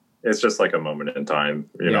it's just like a moment in time.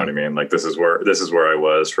 You know what I mean? Like this is where I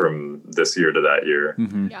was from this year to that year.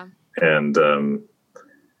 Mm-hmm. Yeah.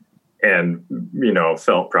 And, you know,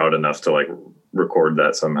 felt proud enough to like record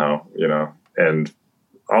that somehow, you know, and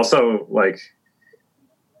also like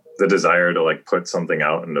the desire to like put something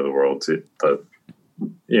out into the world to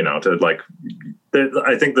you know, to like,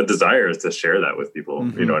 I think the desire is to share that with people,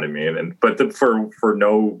 you know what I mean? But for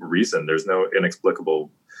no reason, there's no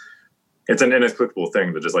it's an inexplicable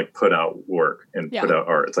thing to just like put out work and put out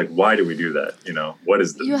art. It's like, why do we do that? You know, what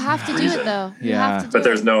is the You have to reason? do it though. You Yeah. have to do But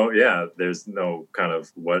there's it. there's no kind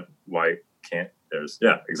of why can't there's,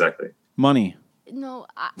 exactly. Money. No,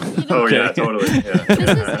 you know, Oh yeah, totally. Yeah. this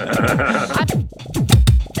is,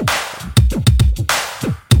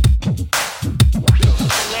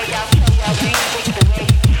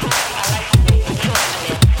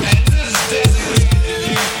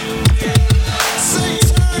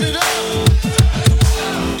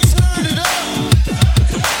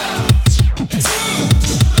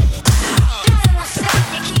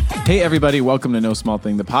 Hey everybody, welcome to No Small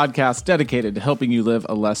Thing, the podcast dedicated to helping you live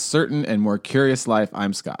a less certain and more curious life.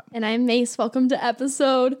 I'm Scott. And I'm Mace. Welcome to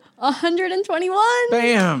episode 121.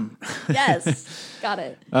 Bam! Yes, got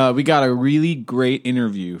it. We got a really great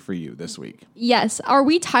interview for you this week. Yes. Are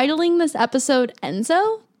we titling this episode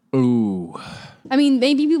Enzo? Ooh. I mean,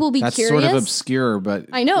 maybe people will be That's curious. sort of obscure, but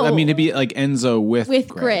I know. I mean, it'd be like Enzo with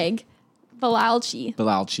Greg Balalchi.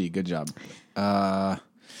 Balalchi, good job.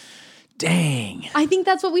 Dang. I think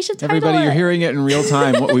that's what we should title Everybody, it. you're hearing it in real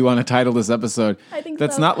time, what we want to title this episode. I think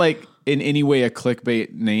That's so. not like in any way a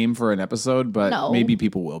clickbait name for an episode, but No. maybe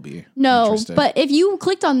people will be No, interested. but if you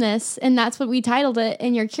clicked on this and that's what we titled it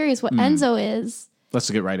and you're curious what Enzo is, Let's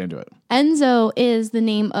get right into it. Enzo is the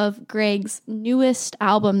name of Greg's newest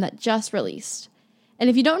album that just released.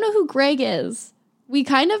 And if you don't know who Greg is, we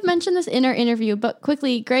kind of mentioned this in our interview, but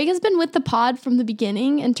quickly, Greg has been with the pod from the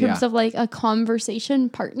beginning in terms Yeah. of like a conversation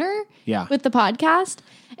partner Yeah. with the podcast.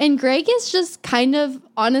 And Greg is just kind of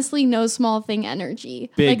honestly no small thing energy.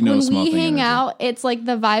 Big like no when small we thing hang energy. out, it's like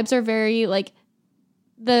the vibes are very like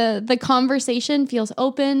the conversation feels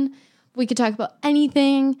open. We could talk about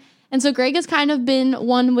anything. And so Greg has kind of been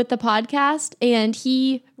one with the podcast and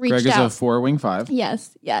he reached Greg is out. a 4-wing 5.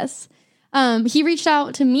 Yes. He reached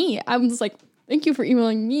out to me. I was like, thank you for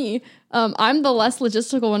emailing me. I'm the less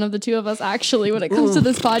logistical one of the two of us, actually, when it comes to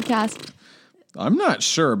this podcast. I'm not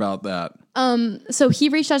sure about that. So he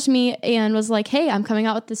reached out to me and was like, hey, I'm coming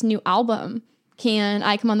out with this new album. Can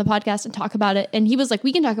I come on the podcast and talk about it? And he was like,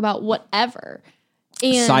 we can talk about whatever.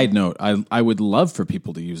 And Side note, I would love for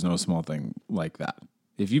people to use No Small Thing like that.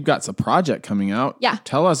 If you've got a project coming out, Yeah.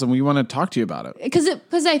 tell us and we want to talk to you about it.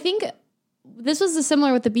 because I think this was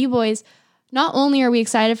similar with the B-Boys. Not only are we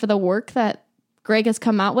excited for the work that Greg has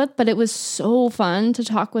come out with, but it was so fun to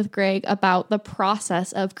talk with Greg about the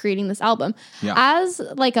process of creating this album. Yeah. As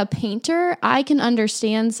like a painter, I can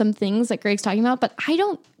understand some things that Greg's talking about, but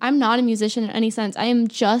I'm not a musician in any sense. I am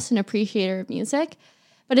just an appreciator of music.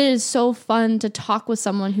 But it is so fun to talk with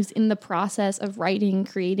someone who's in the process of writing,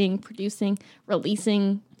 creating, producing,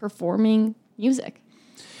 releasing, performing music.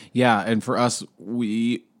 Yeah, and for us,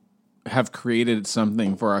 we have created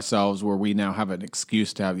something for ourselves where we now have an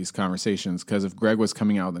excuse to have these conversations. Because if Greg was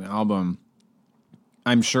coming out with an album,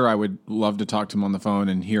 I'm sure I would love to talk to him on the phone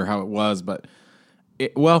and hear how it was. But,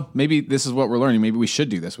 maybe this is what we're learning. Maybe we should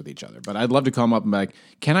do this with each other. But I'd love to call him up and be like,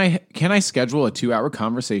 can I schedule a 2-hour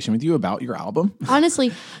conversation with you about your album?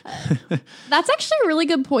 Honestly, that's actually a really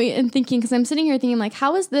good point in thinking, because I'm sitting here thinking, like,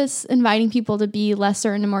 how is this inviting people to be less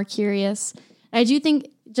certain and more curious? And I do think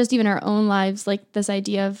just even our own lives, like this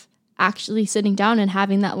idea of actually sitting down and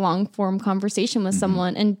having that long form conversation with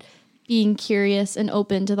someone and being curious and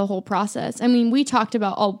open to the whole process. I mean, we talked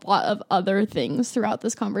about a lot of other things throughout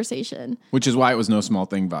this conversation. Which is why it was No Small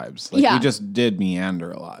Thing vibes. Like, Yeah. we just did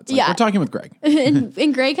meander a lot. It's like, Yeah. we're talking with Greg.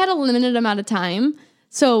 and Greg had a limited amount of time.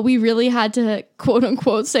 So we really had to quote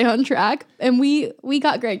unquote stay on track. And we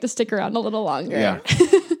got Greg to stick around a little longer. Yeah.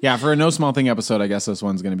 Yeah, for a No Small Thing episode, I guess this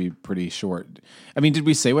one's going to be pretty short. I mean, did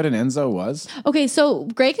we say what an Enzo was? Okay, so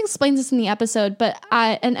Greg explains this in the episode, but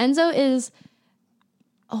an Enzo is...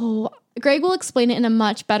 Greg will explain it in a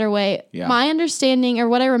much better way. Yeah. My understanding, or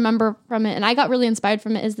what I remember from it, and I got really inspired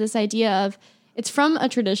from it, is this idea of, it's from a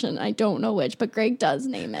tradition, I don't know which, but Greg does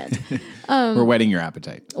name it. We're whetting your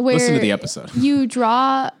appetite. Listen to the episode.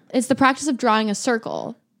 It's the practice of drawing a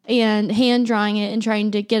circle and hand drawing it and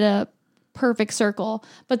trying to get a perfect circle.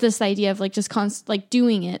 But this idea of like just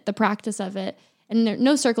doing it, the practice of it. And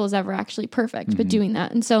no circle is ever actually perfect, but doing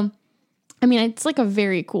that. And so, I mean, it's like a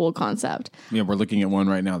very cool concept. Yeah, we're looking at one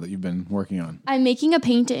right now that you've been working on. I'm making a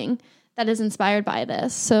painting that is inspired by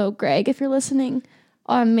this. So Greg, if you're listening,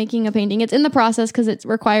 I'm making a painting. It's in the process because it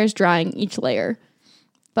requires drawing each layer,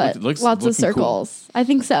 but It looks- lots of looking cool. circles. I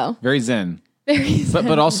think so. Very zen. Very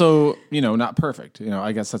But also, not perfect.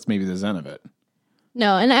 I guess that's maybe the zen of it.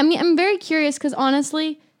 No, and I mean, I'm very curious because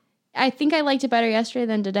honestly, I think I liked it better yesterday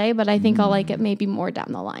than today, but I think I'll like it maybe more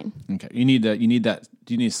down the line. Okay. You need that. You need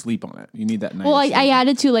to sleep on it. You need that night. Well, of I sleep.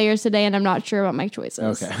 added 2 layers today, and I'm not sure about my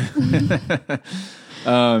choices. Okay.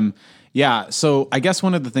 Yeah. So I guess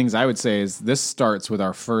one of the things I would say is this starts with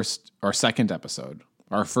our second episode,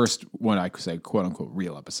 our first one, I could say, quote unquote,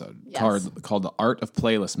 real episode called The Art of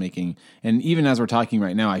Playlist Making. And even as we're talking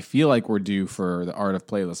right now, I feel like we're due for The Art of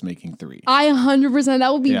Playlist Making 3. I 100%.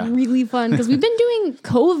 That would be Yeah. really fun because we've been doing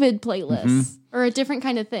COVID playlists or a different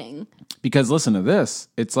kind of thing. Because listen to this,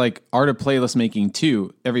 it's like Art of Playlist Making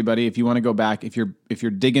 2. Everybody, if you want to go back, if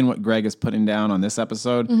you're digging what Greg is putting down on this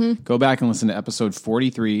episode, go back and listen to episode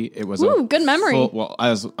 43. It was good memory. Well, I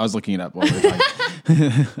was looking it up while we were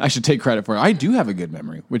talking. I should take credit for it. I do have a good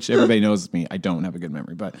memory, which everybody knows me. I don't have a good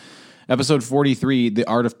memory, but episode 43, The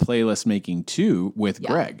Art of Playlist Making 2 with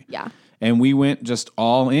Greg. Yeah. And we went just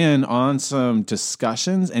all in on some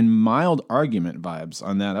discussions and mild argument vibes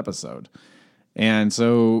on that episode. And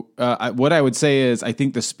so what I would say is I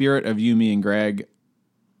think the spirit of you, me, and Greg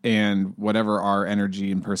and whatever our energy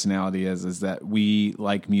and personality is that we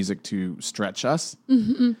like music to stretch us.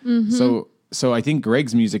 So I think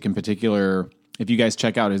Greg's music in particular, if you guys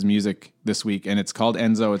check out his music this week, and it's called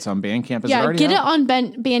Enzo, it's on Bandcamp. Is it already get out? it on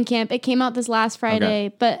Bandcamp. It came out this last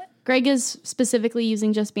Friday, but Greg is specifically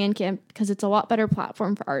using just Bandcamp because it's a lot better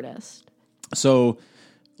platform for artists. So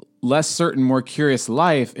less certain, more curious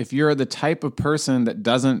life. If you're the type of person that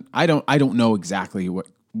doesn't, I don't know exactly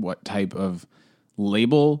what type of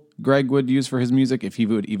label Greg would use for his music, if he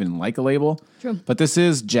would even like a label. True. But this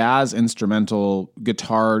is jazz, instrumental,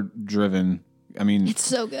 guitar driven. I mean, It's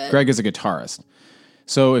so good. Greg is a guitarist.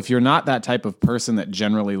 So if you're not that type of person that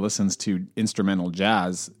generally listens to instrumental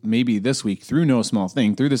jazz, maybe this week, through no small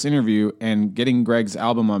thing, through this interview and getting Greg's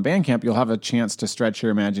album on Bandcamp, you'll have a chance to stretch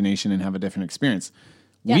your imagination and have a different experience.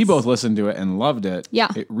 We Yes. both listened to it and loved it. Yeah.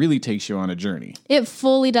 It really takes you on a journey. It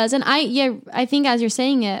fully does. And I think as you're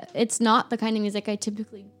saying it, it's not the kind of music I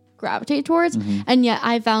typically gravitate towards. And yet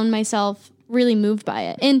I found myself really moved by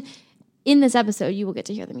it. And in this episode, you will get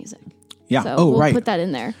to hear the music. Yeah. So Oh, we'll right. put that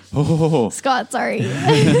in there. Oh, Scott, sorry.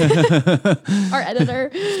 Our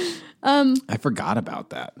editor. I forgot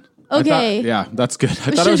about that. Okay. Yeah, that's good. I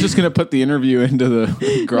thought I was just going to put the interview into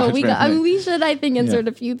the garage. We should, I think, insert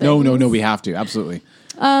a few things. No, we have to. Absolutely.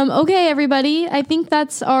 Okay, everybody. I think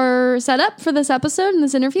that's our setup for this episode and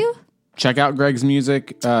this interview. Check out Greg's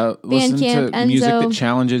music. Listen Bandcamp, to music Enzo. that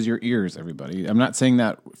challenges your ears, everybody. I'm not saying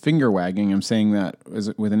that finger wagging. I'm saying that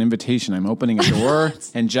with an invitation. I'm opening a door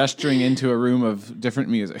and gesturing into a room of different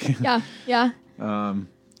music. Yeah.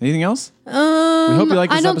 Anything else? We hope you like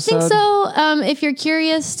this I don't episode. think so. If you're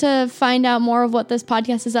curious to find out more of what this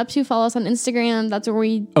podcast is up to, follow us on Instagram. That's where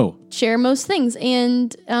we share most things.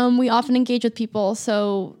 And we often engage with people.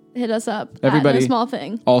 So hit us up. Everybody, a small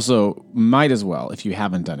thing. Also, might as well, if you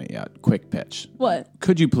haven't done it yet, quick pitch. What?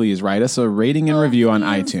 Could you please write us a rating and review on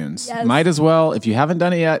iTunes? Yes. Might as well. If you haven't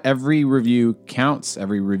done it yet, every review counts.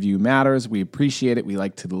 Every review matters. We appreciate it. We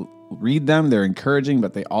like to read them. They're encouraging,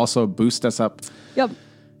 but they also boost us up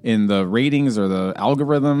in the ratings or the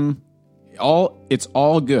algorithm. It's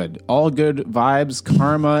all good. All good vibes,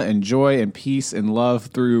 karma, and joy, and peace, and love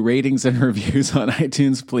through ratings and reviews on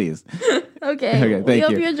iTunes, please. Okay. Thank we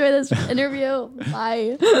hope you. you enjoy this interview.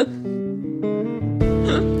 Bye.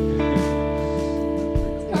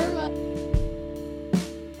 Karma.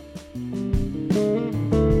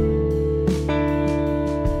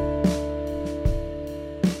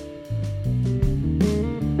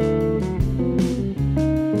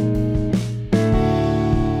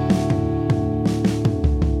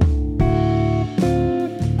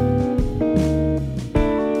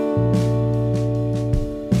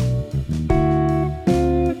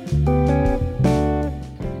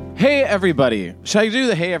 Hey, everybody. Should I do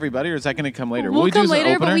the hey, everybody, or is that going to come later? We'll we come do as an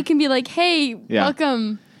later, but opener? we can be like, hey,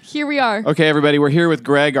 welcome. Here we are. Okay, everybody, we're here with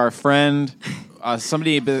Greg, our friend, a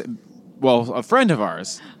friend of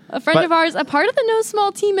ours. A friend of ours, a part of the No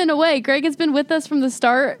Small team in a way. Greg has been with us from the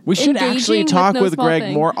start. We should actually talk with No Greg Small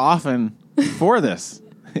Thing. more often for this.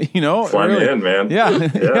 Fly me in, man.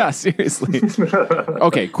 Yeah, seriously.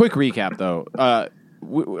 Okay, quick recap, though.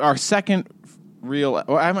 Our second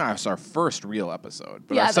our first real episode,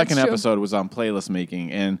 but Yeah, our that's second true. episode was on playlist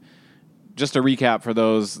making. And just a recap for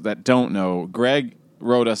those that don't know, Greg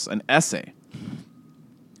wrote us an essay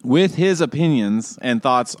with his opinions and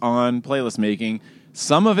thoughts on playlist making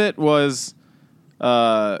some of it was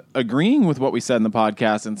agreeing with what we said in the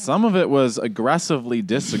podcast, and some of it was aggressively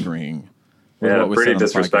disagreeing. Yeah, pretty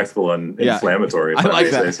disrespectful and inflammatory. I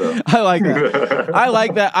like that. So. I like that.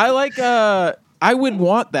 I like that. I would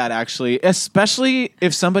want that, actually, especially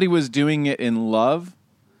if somebody was doing it in love,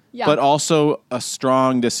 but also a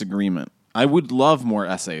strong disagreement. I would love more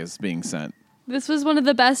essays being sent. This was one of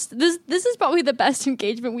the best. This is probably the best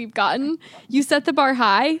engagement we've gotten. You set the bar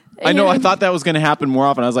high. I know. I thought that was going to happen more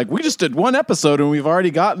often. I was like, we just did one episode and we've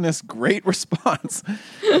already gotten this great response.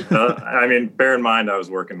 I mean, bear in mind, I was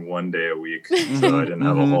working 1 day a week, so I didn't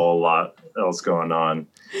have a whole lot else going on.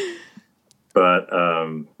 But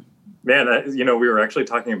man, we were actually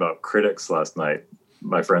talking about critics last night,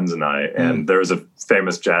 my friends and I, and there was a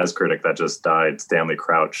famous jazz critic that just died, Stanley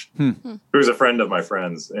Crouch, who's a friend of my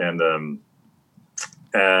friends, and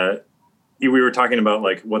we were talking about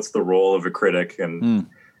like what's the role of a critic, and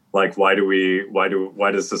like why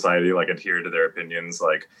does society like adhere to their opinions?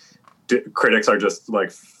 Like critics are just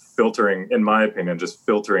like filtering, in my opinion, just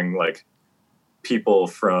filtering like people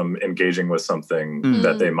from engaging with something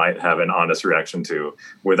that they might have an honest reaction to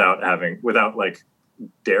without like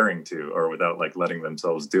daring to, or without like letting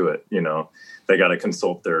themselves do it. They got to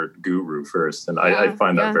consult their guru first, and I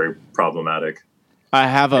find that very problematic. I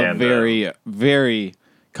have a very, very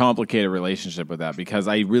complicated relationship with that, because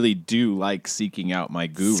I really do like seeking out my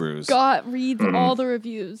gurus. Scott reads all the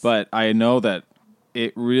reviews. But I know that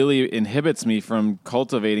it really inhibits me from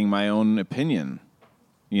cultivating my own opinion,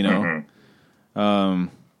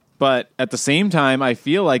 But at the same time, I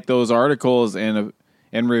feel like those articles and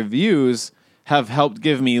reviews have helped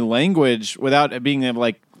give me language without it being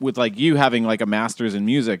like with like you having like a master's in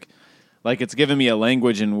music. Like it's given me a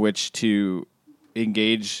language in which to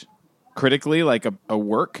engage critically, like a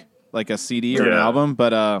work, like a CD or an album.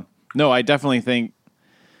 But no, I definitely think,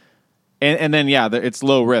 and then it's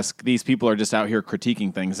low risk. These people are just out here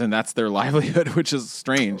critiquing things, and that's their livelihood, which is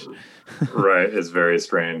strange. Right, it's very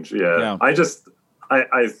strange. Yeah.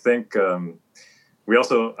 I think we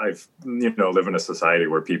also live in a society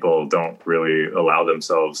where people don't really allow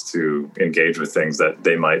themselves to engage with things that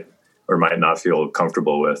they might or might not feel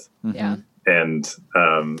comfortable with. Yeah, and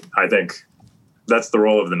I think that's the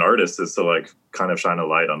role of an artist, is to like kind of shine a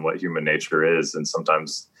light on what human nature is. And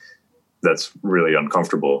sometimes that's really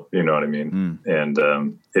uncomfortable. You know what I mean?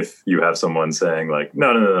 And if you have someone saying like,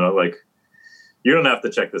 no, like you don't have to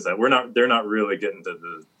check this out. They're not really getting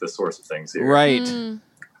to the source of things here. Right.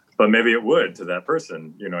 But maybe it would to that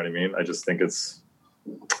person. You know what I mean? I just think it's,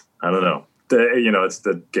 I don't know. It's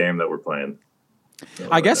the game that we're playing.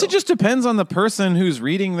 I guess it just depends on the person who's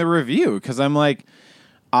reading the review. 'Cause I'm like,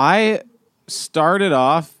 I started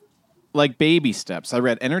off like baby steps. I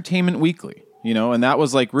read Entertainment Weekly, and that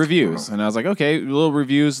was like reviews. And I was like, okay, little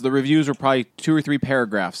reviews. The reviews were probably 2 or 3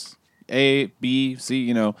 paragraphs, A, B,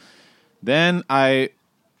 C, Then I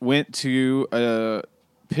went to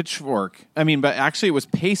Pitchfork. But actually it was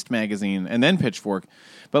Paste Magazine and then Pitchfork.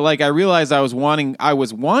 But like I realized I was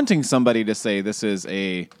wanting somebody to say this is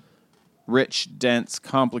a rich, dense,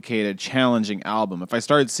 complicated, challenging album. If I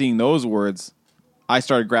started seeing those words, I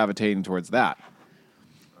started gravitating towards that.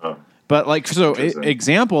 Oh, but like, so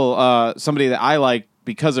example, somebody that I like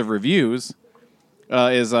because of reviews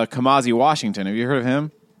is Kamasi Washington. Have you heard of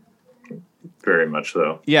him? Very much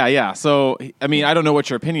so. Yeah. So, I mean, I don't know what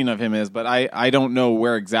your opinion of him is, but I don't know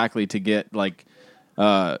where exactly to get like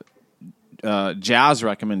jazz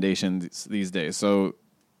recommendations these days. So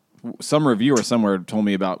some reviewer somewhere told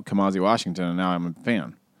me about Kamasi Washington, and now I'm a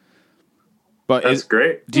fan. But that's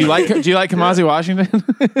great. Do you like Kamasi Washington?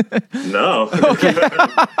 No. Okay.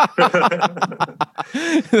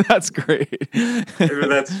 That's great.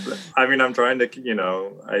 I'm trying to,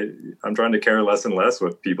 I'm trying to care less and less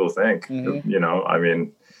what people think. Mm-hmm.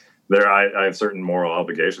 I have certain moral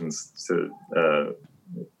obligations to,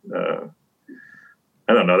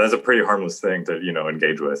 I don't know. That's a pretty harmless thing to,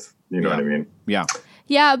 engage with. You know what I mean? Yeah.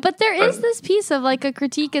 Yeah. But there is this piece of like a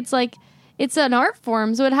critique. It's like, it's an art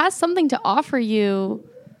form, so it has something to offer you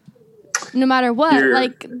no matter what.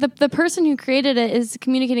 Like the person who created it is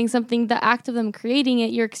communicating something, the act of them creating it,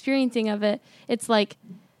 your experiencing of it. It's like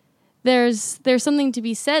there's something to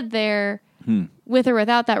be said there with or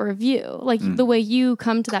without that review. Like the way you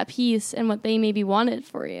come to that piece and what they maybe wanted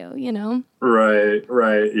for you,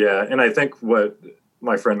 Right. Yeah. And I think what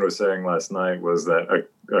my friend was saying last night was that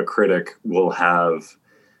a critic will have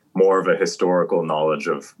more of a historical knowledge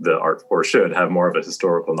of the art, or should have more of a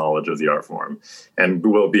historical knowledge of the art form, and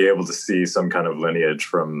will be able to see some kind of lineage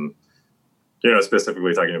from,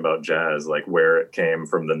 specifically talking about jazz, like where it came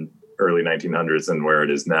from the early 1900s and where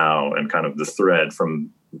it is now, and kind of the thread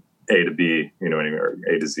from A to B, you know, or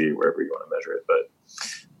A to Z, wherever you want to measure it.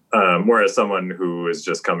 But whereas someone who is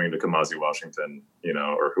just coming to Kamasi Washington, you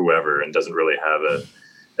know, or whoever, and doesn't really have a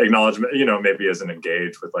acknowledgement, you know, maybe isn't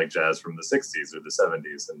engaged with like jazz from the 60s or the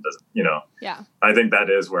 70s and doesn't, you know, I think that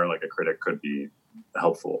is where like a critic could be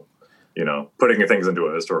helpful, you know, putting things into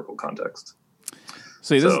a historical context.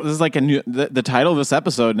 So this is like a new. The title of this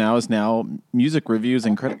episode now is music reviews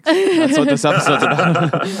and critics. That's what this episode's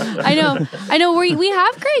about. I know. We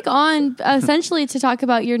have Greg on essentially to talk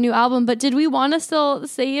about your new album, but did we want to still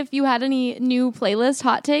say if you had any new playlist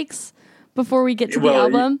hot takes before we get to the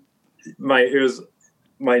album?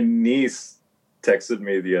 My niece texted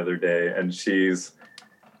me the other day, and she's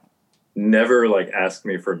never like asked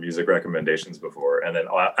me for music recommendations before, and then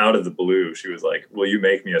out of the blue she was like, will you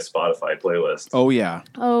make me a Spotify playlist? Oh yeah.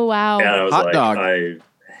 Oh wow. And I was Hot dog.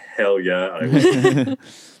 Hell yeah, I will.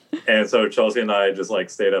 And so Chelsea and I just like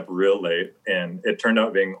stayed up real late, and it turned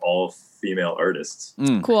out being all female artists.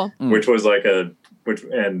 Cool. Which was like I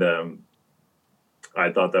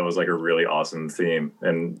thought that was like a really awesome theme.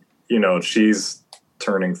 And you know, she's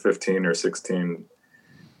turning 15 or 16,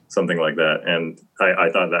 something like that. And I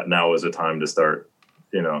thought that now was a time to start,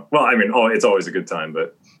 you know, well, I mean, it's always a good time,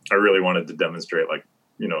 but I really wanted to demonstrate like,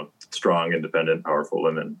 you know, strong, independent, powerful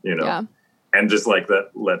women, you know, and just like that,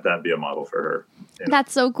 let that be a model for her. You know?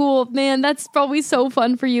 That's so cool, man. That's probably so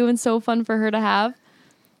fun for you and so fun for her to have.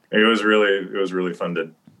 It was really fun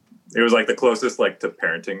it was like the closest like to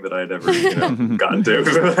parenting that I'd ever, you know, gotten to.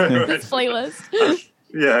 This playlist.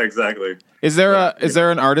 Yeah, exactly. Is there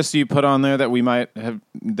an artist you put on there that we might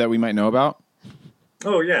know about?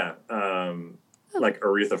 Oh yeah, like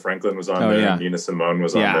Aretha Franklin was on there. Yeah. Nina Simone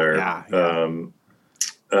was on there. Yeah.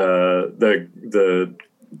 The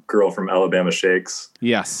girl from Alabama Shakes.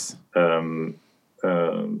 Yes. There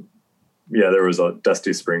was a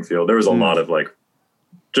Dusty Springfield. There was a lot of like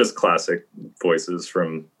just classic voices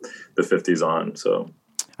from the 50s on. So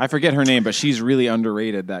I forget her name, but she's really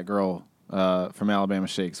underrated. That girl from Alabama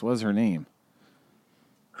Shakes. What is her name?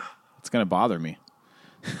 It's gonna bother me.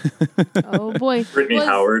 Oh boy, Brittany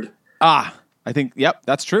Howard. I think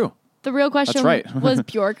that's true. The real question was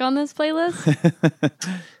Bjork on this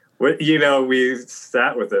playlist? Well, you know, we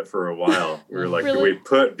sat with it for a while. We were like, do we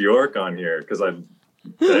put Bjork on here? Because I'm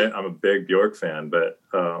a big Bjork fan, but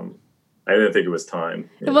I didn't think it was time.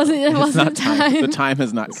 It wasn't time. The time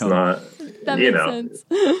has not come. That makes sense.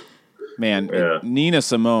 Man, Nina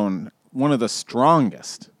Simone, one of the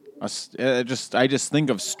strongest. I just think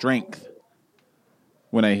of strength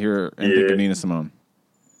when I hear and think of Nina Simone.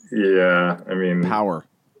 Yeah, I mean, power.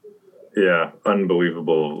 Yeah,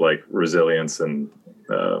 unbelievable, like resilience and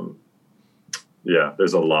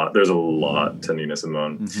there's a lot to Nina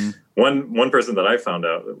Simone. Mm-hmm. One person that I found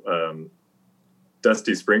out,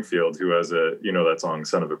 Dusty Springfield, who has that song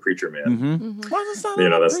 "Son of a Preacher Man." Mm-hmm. You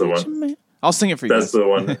know, that's the one. Man. I'll sing it for you. That's the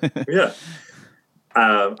one. Yeah.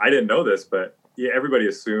 I didn't know this, but everybody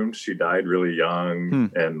assumed she died really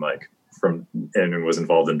young and was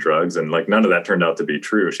involved in drugs, and like none of that turned out to be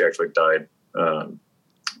true. She actually died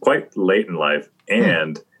quite late in life,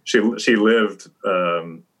 and she lived.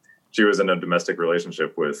 She was in a domestic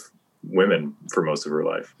relationship with women for most of her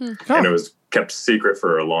life, and it was kept secret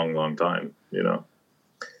for a long, long time. You know,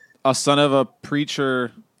 a son of a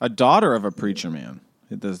preacher, a daughter of a preacher man.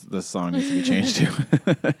 This song needs to be changed to.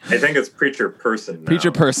 I think it's Preacher Person now.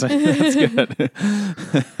 Preacher Person. That's good.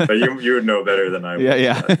 But you would know better than I would.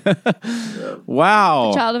 Yeah.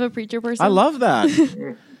 Wow. The child of a preacher person. I love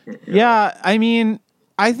that. Yeah, I mean,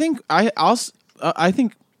 I think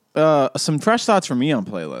some fresh thoughts from me on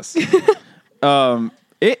playlists.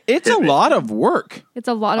 It's a lot of work. It's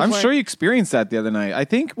a lot of work. I'm sure you experienced that the other night. I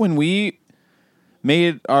think when we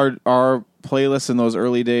made our playlists in those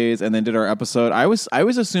early days and then did our episode, I was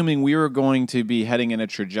assuming we were going to be heading in a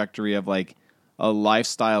trajectory of like a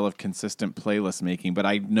lifestyle of consistent playlist making, but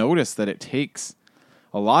I noticed that it takes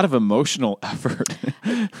a lot of emotional effort.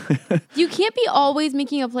 You can't be always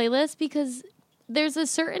making a playlist because there's a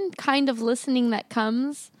certain kind of listening that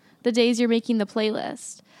comes the days you're making the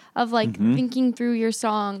playlist. Of like thinking through your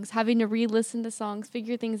songs, having to re-listen to songs,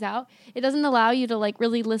 figure things out. It doesn't allow you to like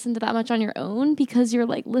really listen to that much on your own because you're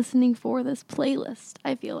like listening for this playlist,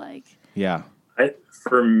 I feel like. Yeah.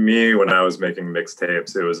 For me, when I was making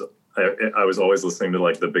mixtapes, it was I was always listening to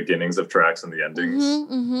like the beginnings of tracks and the endings,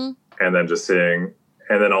 and then just seeing,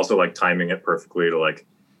 and then also like timing it perfectly to like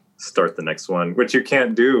start the next one, which you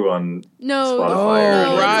can't do on Spotify.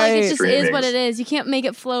 No, right. It just is what it is. You can't make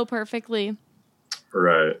it flow perfectly.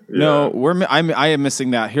 Right. Yeah. No, I am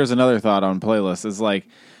missing that. Here's another thought on playlists. Is like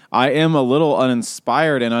I am a little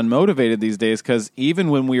uninspired and unmotivated these days because even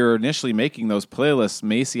when we were initially making those playlists,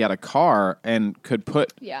 Macy had a car and could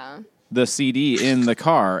put the CD in the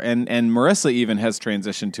car. And Marissa even has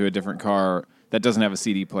transitioned to a different car that doesn't have a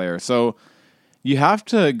CD player. So you have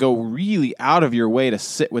to go really out of your way to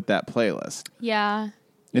sit with that playlist. Yeah.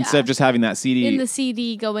 Instead of just having that CD. In the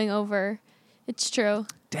CD going over. It's true.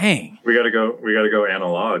 Dang. We gotta go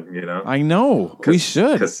analog, you know? I know. We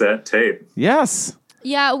should. Cassette tape. Yes.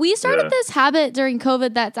 Yeah, we started this habit during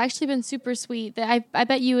COVID that's actually been super sweet that I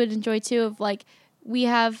bet you would enjoy too, of like, we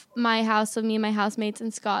have my house, so me and my housemates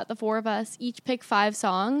and Scott, the four of us, each pick 5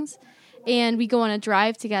 songs, and we go on a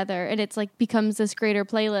drive together, and it's like becomes this greater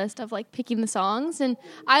playlist of like picking the songs. And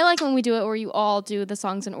I like when we do it where you all do the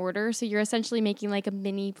songs in order, so you're essentially making like a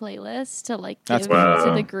mini playlist to like give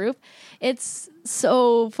to the group. It's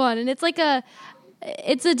so fun, and it's like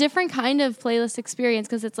it's a different kind of playlist experience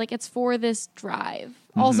because it's like it's for this drive.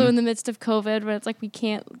 Also in the midst of COVID, when it's like we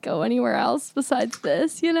can't go anywhere else besides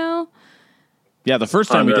this, you know? Yeah, the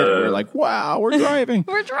first time we did it, we were like, wow, we're driving.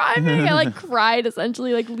 We're driving. I like cried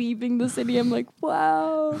essentially, like leaving the city. I'm like,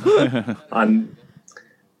 wow.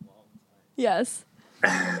 Yes.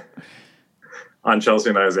 On Chelsea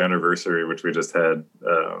and I's anniversary, which we just had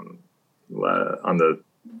on the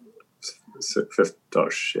 5th. Oh,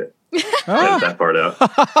 shit. Edit that part out.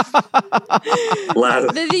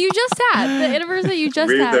 You just had. The anniversary you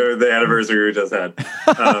just had. The anniversary we just had.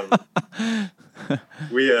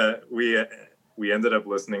 We ended up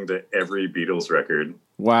listening to every Beatles record.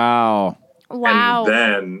 Wow.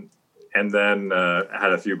 And then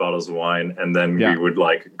had a few bottles of wine, and then we would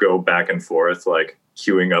like go back and forth, like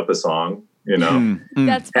queuing up a song, you know.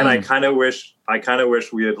 That's fun. And I kind of wish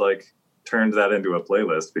we had like turned that into a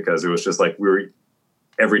playlist, because it was just like we were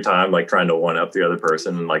every time like trying to one up the other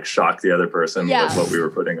person and like shock the other person with what we were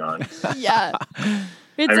putting on. Yeah.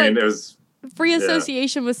 It was free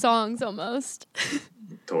association with songs almost.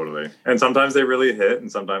 Totally. And sometimes they really hit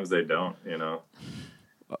and sometimes they don't, you know.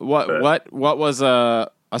 What was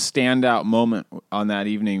a standout moment on that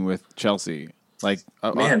evening with Chelsea? Like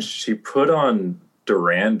she put on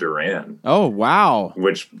Duran Duran. Oh, wow.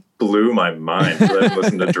 Which blew my mind. I haven't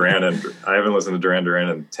listened to Duran Duran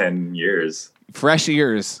in 10 years. Fresh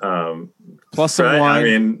ears. Plus some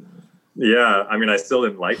wine. I still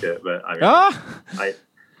didn't like it, but I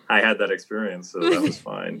had that experience, so that was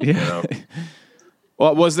fine. Yeah. You know?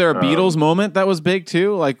 Well, was there a Beatles moment that was big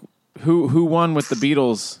too? Like who won with the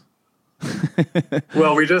Beatles?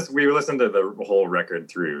 Well, we listened to the whole record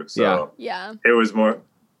through, so it was more.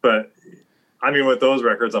 But I mean, with those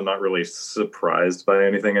records, I'm not really surprised by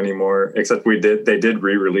anything anymore. Except they did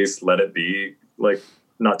re-release "Let It Be" like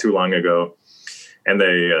not too long ago, and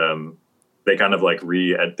they kind of like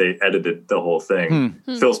they edited the whole thing.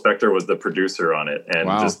 Phil Spector was the producer on it, and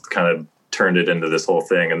just kind of turned it into this whole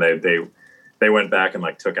thing. And they went back and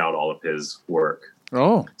like took out all of his work.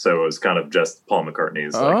 Oh, so it was kind of just Paul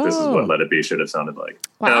McCartney's. Like, this is what "Let It Be" should have sounded like.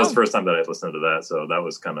 Wow. And that was the first time that I listened to that, so that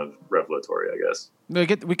was kind of revelatory, I guess. We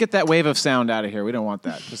get that wave of sound out of here. We don't want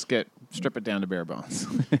that. Just strip it down to bare bones.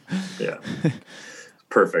 Yeah,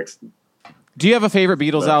 perfect. Do you have a favorite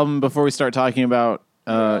Beatles album before we start talking about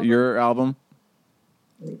your album?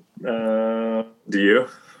 Do you?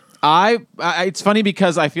 It's funny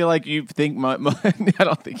because I feel like you think I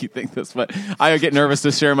don't think you think this, but I get nervous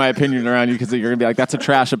to share my opinion around you because you're gonna be like, that's a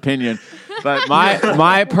trash opinion. But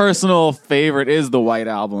my personal favorite is the White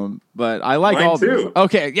Album, but I like all too.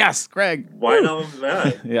 Okay, yes, Greg. White Album's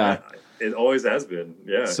mad. Yeah, it always has been.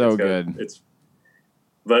 Yeah, so good.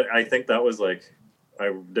 But I think that was like,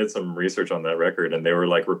 I did some research on that record, and they were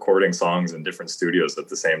like recording songs in different studios at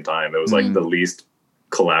the same time. It was like the least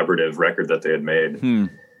collaborative record that they had made.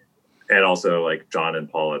 And also, like, John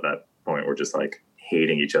and Paul at that point were just, like,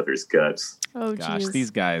 hating each other's guts. Oh, gosh,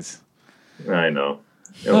 these guys. I know.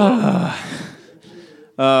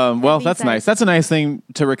 Well, that's nice. That's a nice thing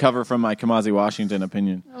to recover from my Kamasi Washington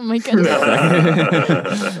opinion. Oh, my goodness. That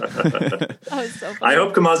was so funny. I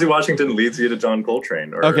hope Kamasi Washington leads you to John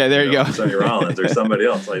Coltrane. Or, there you go. Sonny Rollins or somebody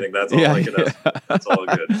else. I think that's all I could have. That's all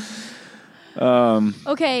good.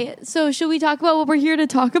 Okay, so should we talk about what we're here to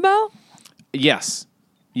talk about? Yes.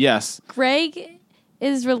 Greg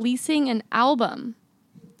is releasing an album.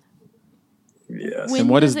 Yes. When and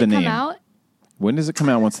what does is the it name? Come out? When does it come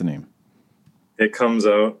out? What's the name? It comes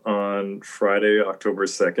out on Friday, October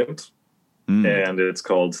 2nd, and it's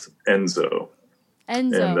called Enzo.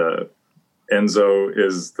 And Enzo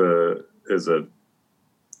is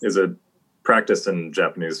a practice in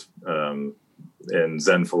Japanese in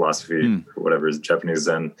Zen philosophy, or whatever is Japanese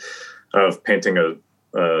Zen, of painting a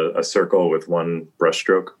circle with one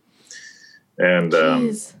brushstroke. And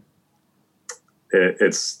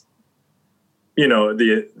it's,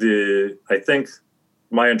 I think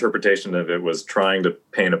my interpretation of it was trying to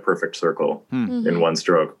paint a perfect circle in one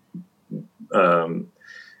stroke,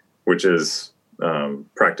 which is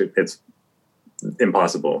it's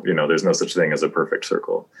impossible. There's no such thing as a perfect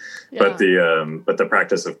circle. Yeah. But the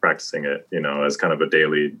practice of practicing it, as kind of a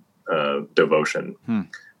daily devotion,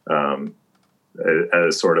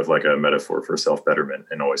 as sort of like a metaphor for self-betterment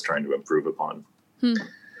and always trying to improve upon.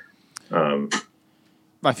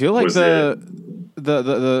 I feel like the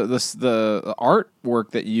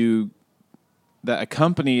artwork that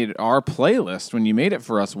accompanied our playlist when you made it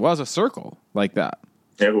for us was a circle like that.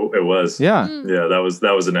 It was. Yeah. Yeah, that was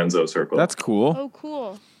an Enzo circle. That's cool. Oh,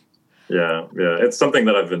 cool. Yeah. It's something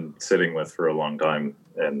that I've been sitting with for a long time,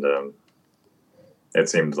 and it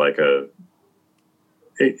seemed like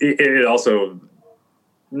it also,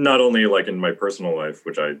 not only like in my personal life,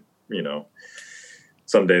 which I,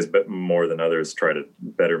 some days but more than others try to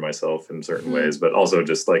better myself in certain ways, but also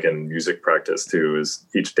just like in music practice too, is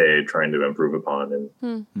each day trying to improve upon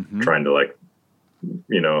and trying to like,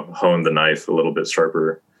 hone the knife a little bit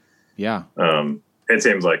sharper. Yeah. It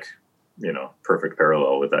seems like, perfect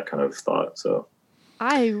parallel with that kind of thought. So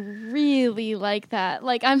I really like that.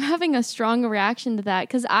 Like, I'm having a strong reaction to that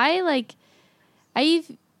because I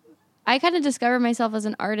kind of discovered myself as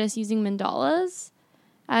an artist using mandalas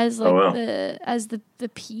as like the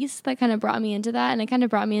piece that kind of brought me into that, and it kind of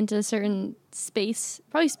brought me into a certain space,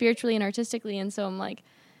 probably spiritually and artistically. And so I'm like,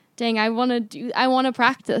 dang, I want to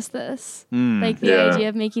practice this. Like the idea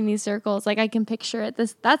of making these circles, like I can picture it.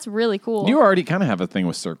 That's really cool. You already kind of have a thing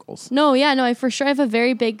with circles. I for sure have a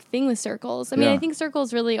very big thing with circles. I mean, I think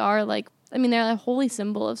circles really are like, they're a holy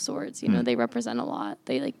symbol of sorts. They represent a lot.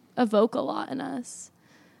 They like evoke a lot in us.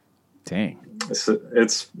 Dang.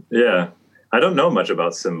 It's I don't know much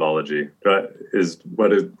about symbology. What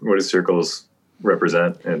do circles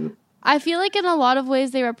represent? And I feel like in a lot of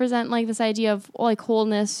ways they represent like this idea of like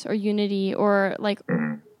wholeness or unity or like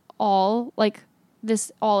all like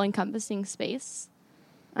this all encompassing space.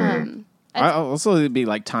 I also it'd be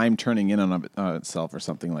like time turning in on itself or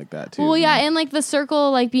something like that too. Well, yeah, and like the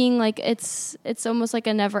circle like being like it's almost like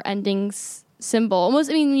a never ending symbol.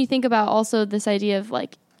 Almost, when you think about also this idea of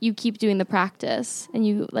like you keep doing the practice and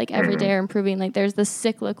you like every day are improving. Like there's this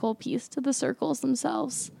cyclical piece to the circles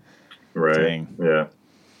themselves. Right. Dang. Yeah.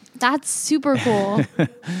 That's super cool.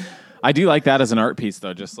 I do like that as an art piece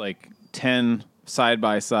though. Just like 10 side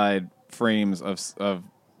by side frames of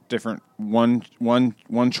different one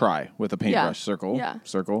try with a paintbrush circle.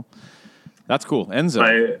 That's cool.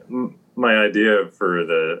 Enzo. My idea for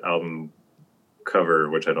the album cover,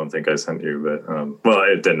 which I don't think I sent you, but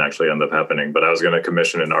it didn't actually end up happening, but I was going to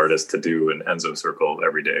commission an artist to do an Enzo circle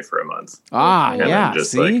every day for a month. And then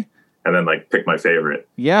just see? And then like pick my favorite.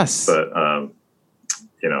 Yes. But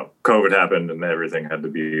COVID happened and everything had to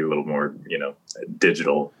be a little more,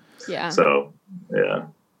 digital. Yeah. So, yeah.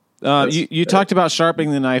 You talked about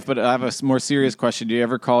sharpening the knife, but I have a more serious question. Do you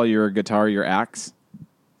ever call your guitar your axe?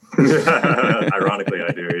 Ironically,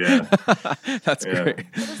 I do, yeah. That's great.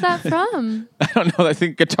 What is that from? I don't know. I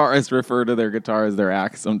think guitarists refer to their guitar as their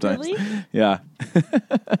axe sometimes. Really? Yeah.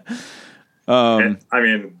 I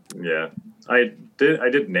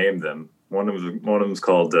did name them. One of them's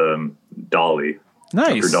called Dolly.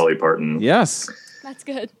 Nice. After Dolly Parton. Yes. That's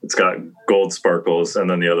good. It's got gold sparkles, and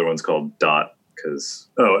then the other one's called Dot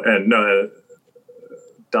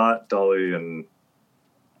Dot, Dolly, and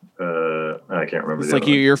I can't remember. It's like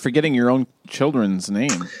you're forgetting your own children's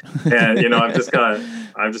name. And I've just got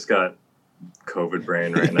COVID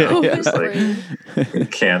brain right now. Just like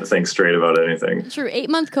can't think straight about anything. True,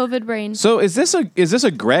 8-month COVID brain. So is this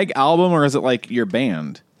a Greg album or is it like your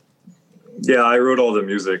band? Yeah, I wrote all the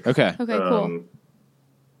music. Okay. Cool.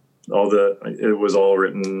 It was all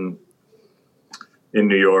written in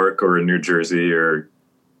New York or in New Jersey or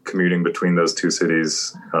commuting between those two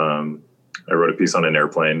cities. I wrote a piece on an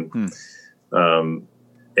airplane. And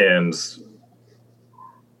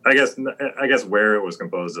I guess where it was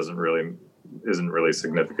composed isn't really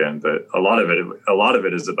significant, but a lot of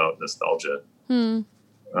it is about nostalgia.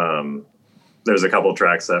 There's a couple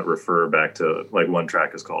tracks that refer back to, like, one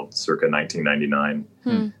track is called Circa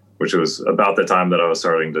 1999, which was about the time that I was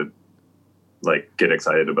starting to like get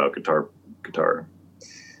excited about guitar.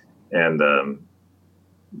 And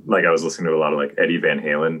like I was listening to a lot of like Eddie Van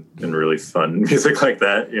Halen and really fun music like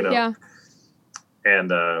that, Yeah.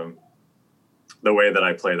 And the way that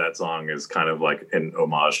I play that song is kind of like an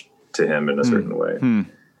homage to him in a certain way.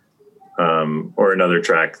 Or another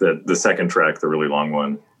track, the second track, the really long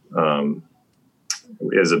one,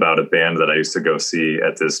 is about a band that I used to go see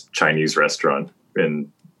at this Chinese restaurant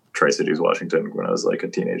in Tri-Cities, Washington, when I was like a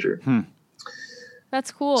teenager.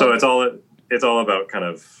 That's cool. So it's all about kind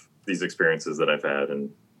of these experiences that I've had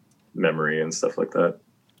and memory and stuff like that.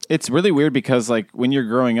 It's really weird because like when you're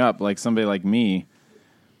growing up, like somebody like me,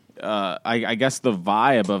 I guess the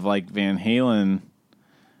vibe of like Van Halen.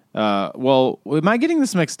 Well, am I getting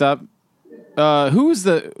this mixed up?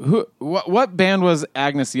 What band was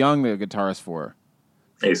Agnes Young the guitarist for?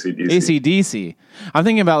 AC/DC. AC/DC. I'm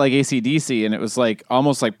thinking about like AC/DC, and it was like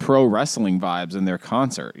almost like pro wrestling vibes in their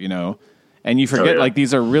concert, you know? And you forget like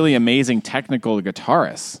these are really amazing technical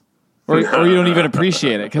guitarists. Or you don't even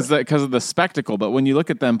appreciate it because of the spectacle. But when you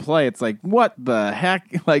look at them play, it's like, what the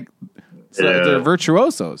heck? Like, they're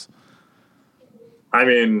virtuosos. I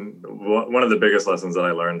mean, one of the biggest lessons that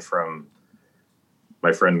I learned from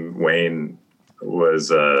my friend Wayne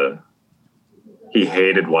was he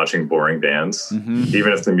hated watching boring bands. Mm-hmm.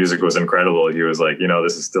 Even if the music was incredible, he was like,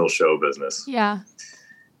 this is still show business. Yeah.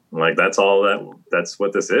 I'm like, that's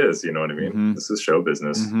what this is. You know what I mean? Mm-hmm. This is show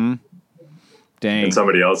business. Mm-hmm. Dang. And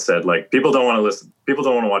somebody else said, like, people don't want to listen. People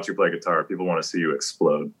don't want to watch you play guitar. People want to see you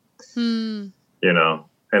explode. And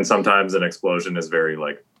sometimes an explosion is very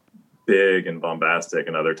like big and bombastic,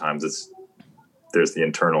 and other times there's the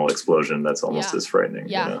internal explosion that's almost as frightening.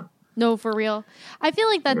 Yeah. No, for real. I feel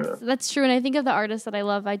like that's true. And I think of the artists that I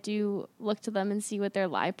love, I do look to them and see what their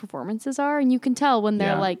live performances are. And you can tell when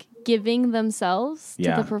they're like giving themselves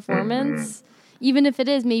to the performance, even if it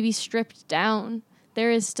is maybe stripped down, there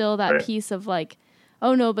is still that piece of like,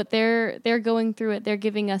 oh no, but they're going through it. They're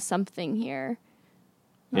giving us something here.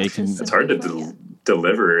 It's hard to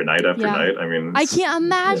deliver night after night. I mean, I can't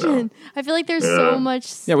imagine. I feel like there's so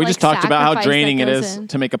much. Yeah, we just talked about how draining it is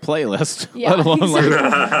to make a playlist, let alone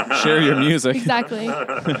like share your music. Exactly.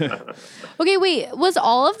 Okay, wait. Was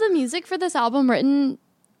all of the music for this album written?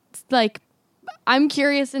 Like, I'm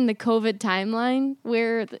curious in the COVID timeline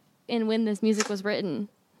where and when this music was written.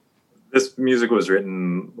 This music was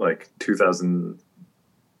written like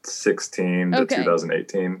 2016 to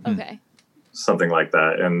 2018. Okay. Something like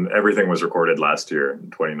that. And everything was recorded last year,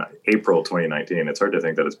 April 2019. It's hard to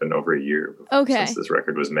think that it's been over a year since this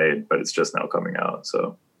record was made, but it's just now coming out.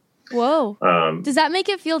 So, whoa. Does that make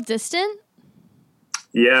it feel distant?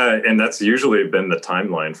 Yeah, and that's usually been the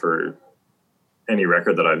timeline for any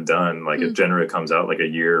record that I've done. Like it generally comes out like a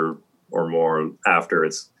year or more after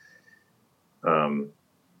it's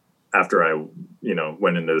after I,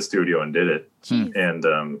 went into the studio and did it.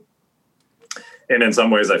 And in some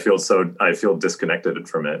ways I feel disconnected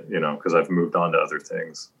from it, because I've moved on to other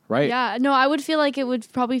things. Right. Yeah. No, I would feel like it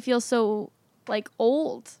would probably feel so like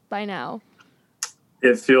old by now.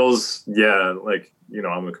 It feels, like,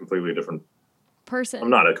 I'm a completely different person. I'm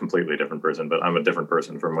not a completely different person, but I'm a different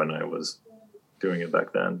person from when I was doing it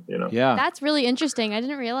back then, Yeah. That's really interesting. I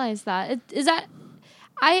didn't realize that. Is that,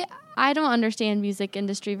 I don't understand music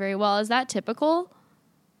industry very well. Is that typical?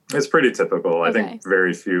 It's pretty typical. I think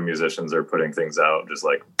very few musicians are putting things out just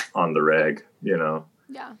like on the reg, Yeah.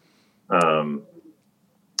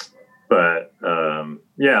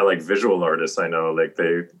 Like visual artists, I know, like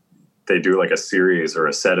they do like a series or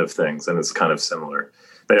a set of things, and it's kind of similar.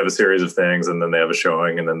 They have a series of things, and then they have a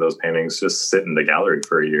showing, and then those paintings just sit in the gallery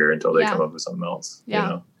for a year until they come up with something else.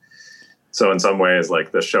 So in some ways,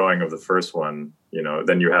 like the showing of the first one,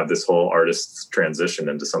 then you have this whole artist's transition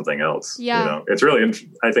into something else. Yeah. It's really,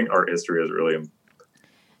 I think art history is really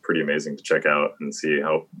pretty amazing to check out and see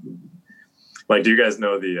how, like, do you guys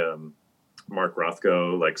know the Mark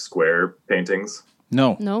Rothko, like, square paintings?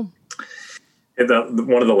 No. One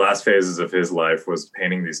of the last phases of his life was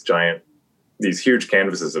painting these huge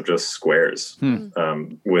canvases of just squares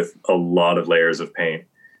with a lot of layers of paint.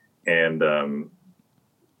 And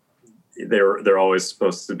they're always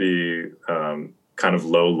supposed to be kind of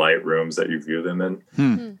low light rooms that you view them in.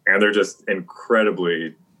 And they're just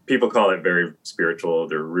incredibly, people call it very spiritual.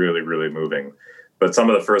 They're really, really moving. But some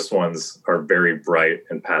of the first ones are very bright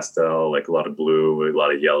and pastel, like a lot of blue, a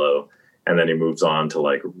lot of yellow. And then he moves on to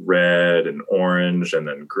like red and orange and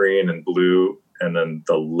then green and blue. And then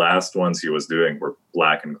the last ones he was doing were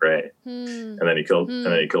black and gray. And then he killed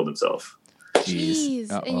himself.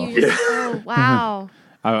 Jeez. And you just, oh, wow.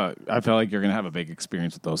 I feel like you're going to have a big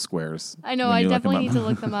experience with those squares. I know. I definitely need to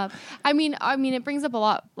look them up. I mean, it brings up a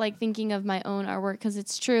lot, like thinking of my own artwork, because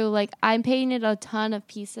it's true. Like I painted a ton of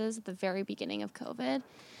pieces at the very beginning of COVID,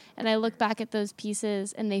 and I look back at those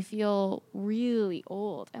pieces and they feel really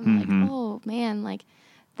old. I'm like, oh man, like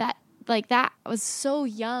like that was so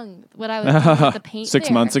young when I was doing the paint 6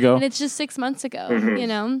 there. months ago. And it's just 6 months ago, you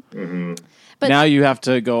know? But now you have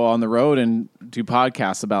to go on the road and do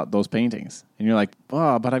podcasts about those paintings. And you're like,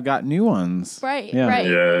 oh, but I've got new ones. Right, Yeah. right.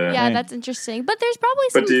 Yeah. Yeah, Hey. that's interesting. But there's probably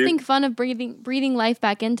But do you- something fun of breathing life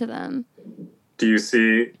back into them.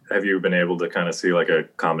 Have you been able to kind of see like a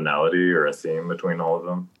commonality or a theme between all of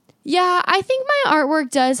them? Yeah, I think my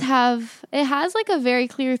artwork has like a very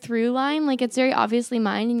clear through line. Like it's very obviously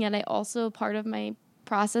mine, and yet I also, part of my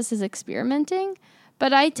process is experimenting.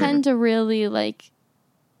 But I tend to really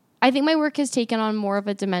I think my work has taken on more of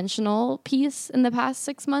a dimensional piece in the past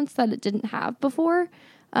 6 months that it didn't have before.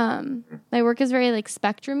 My work is very like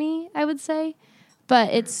spectrum-y, I would say, but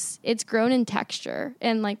it's grown in texture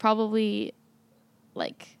and like probably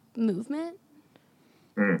like movement,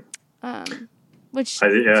 which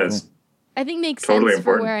It's I think makes totally sense important.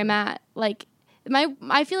 for where I'm at. Like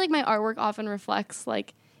I feel like my artwork often reflects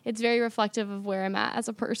like it's very reflective of where I'm at as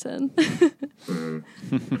a person.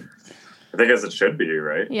 I think as it should be,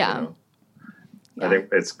 right? Yeah. You know? I think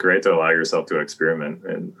it's great to allow yourself to experiment,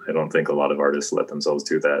 and I don't think a lot of artists let themselves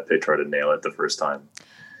do that. They try to nail it the first time.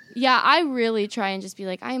 Yeah, I really try and just be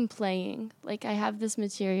like, I'm playing. Like I have this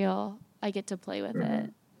material, I get to play with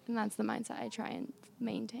it, and that's the mindset I try and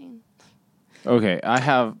maintain. Okay, I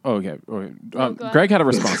have. Okay. go ahead. Greg had a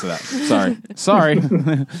response to that. Sorry.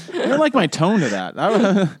 I don't like my tone to that.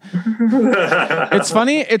 It's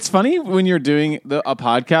funny. It's funny when you're doing a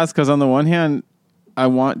podcast because on the one hand, I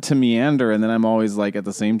want to meander, and then I'm always like at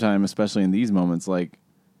the same time, especially in these moments, like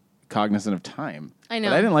cognizant of time. I know.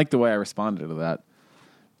 But I didn't like the way I responded to that.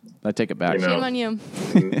 I take it back. You know. Shame on you.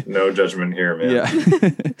 No judgment here, man.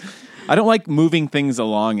 Yeah. I don't like moving things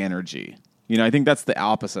along energy. You know, I think that's the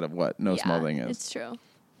opposite of what no small thing is. It's true.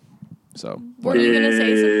 So, Were you going to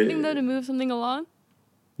say something though to move something along?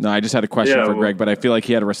 no, I just had a question Yeah, for well- Greg, but I feel like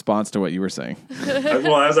he had a response to what you were saying.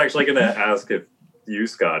 Well, I was actually going to ask if you,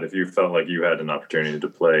 Scott, if you felt like you had an opportunity to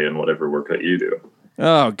play in whatever work that you do.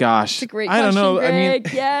 Oh gosh, It's a great I question, don't know. Greg. I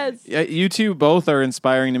mean, Yes. yeah, you two both are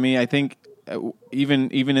inspiring to me. I think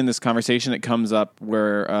even in this conversation, it comes up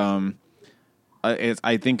where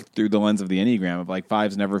I think through the lens of the Enneagram of like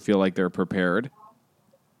fives never feel like they're prepared.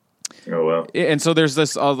 Oh, well. And so there's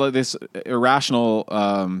this irrational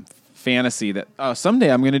fantasy that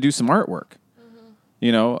someday I'm going to do some artwork,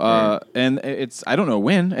 you know, and it's I don't know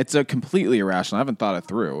when. It's a completely irrational. I haven't thought it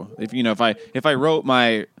through. If I wrote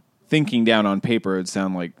my thinking down on paper, it'd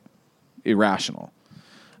sound like irrational.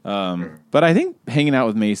 But I think hanging out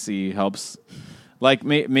with Macy helps. Like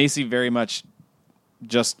Macy very much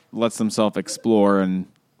just lets themselves explore and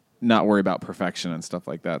not worry about perfection and stuff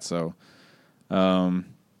like that. So.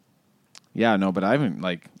 Yeah, no, but I haven't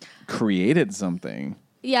like created something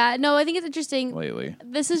Yeah, no, I think it's interesting. lately.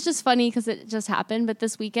 This is just funny because it just happened, but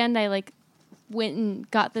this weekend I like went and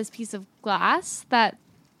got this piece of glass that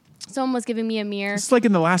someone was giving me a mirror. It's like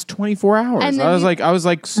in the last 24 hours. And then I was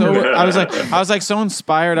like so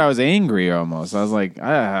inspired. I was angry almost. I was like,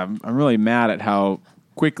 I'm really mad at how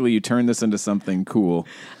quickly you turned this into something cool.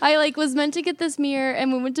 I like was meant to get this mirror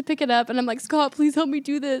and we went to pick it up and I'm like, Scott, please help me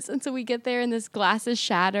do this. And so we get there and this glass is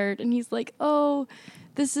shattered and he's like, oh,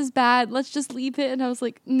 this is bad. Let's just leave it. And I was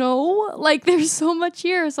like, no, like there's so much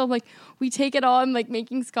here. So I'm like, we take it all. I'm like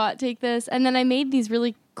making Scott take this. And then I made these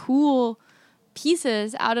really cool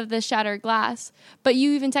pieces out of this shattered glass. But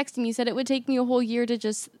you even texted me, you said it would take me a whole year to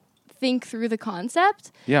just think through the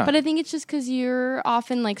concept. Yeah. But I think it's just because you're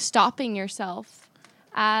often like stopping yourself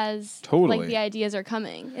as Totally. like the ideas are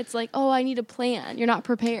coming. It's like, oh, I need a plan. You're not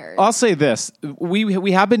prepared. I'll say this: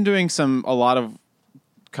 we have been doing a lot of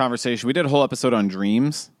conversation. We did a whole episode on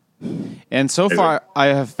dreams, and so far I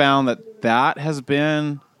have found that has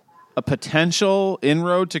been a potential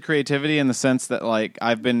inroad to creativity in the sense that like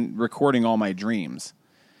I've been recording all my dreams,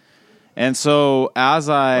 and so as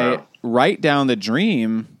I write down the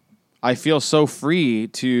dream, I feel so free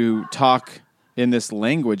to talk in this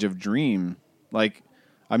language of dream, like.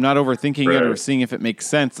 I'm not overthinking it or seeing if it makes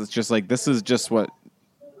sense. It's just like this is just what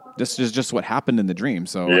happened in the dream.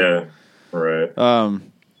 So Yeah, right.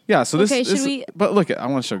 yeah. So this. Okay, this should we- But look, I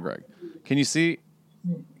want to show Greg. Can you see?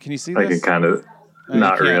 Can you see I this? can kind of, No, you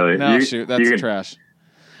not can't. really. No, You- shoot, that's you can trash.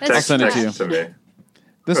 That's I'll send it to you. trash. to me.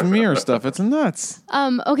 This mirror stuff, it's nuts.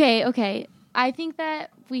 Okay. I think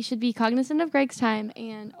that we should be cognizant of Greg's time,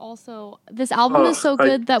 and also this album is so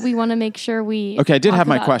good that we want to make sure we. Okay, I did talk have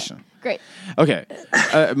my about it. question. Great. Okay,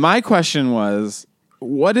 my question was,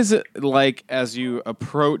 what is it like as you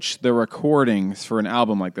approach the recordings for an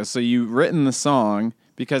album like this? So you've written the song,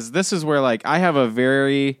 because this is where like I have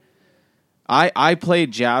I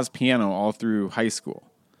played jazz piano all through high school.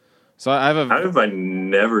 So I have How have I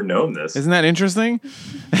never known this? Isn't that interesting?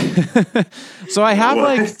 So I have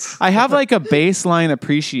like a baseline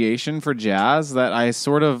appreciation for jazz that I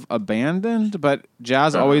sort of abandoned, but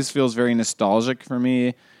jazz always feels very nostalgic for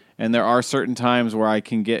me. And there are certain times where I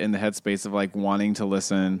can get in the headspace of like wanting to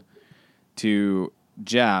listen to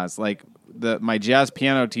jazz. Like my jazz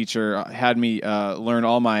piano teacher had me learn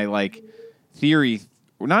all my like theory,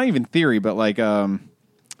 not even theory, but like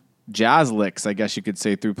jazz licks, I guess you could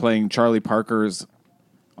say, through playing Charlie Parker's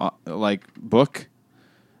like book.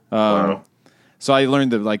 Wow. So I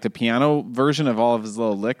learned the piano version of all of his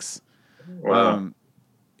little licks. Wow.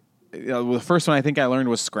 The first one I think I learned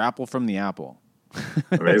was Scrapple from the Apple.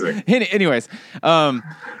 Amazing. Anyways,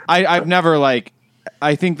 I've never like.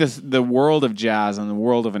 I think the world of jazz and the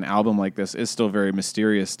world of an album like this is still very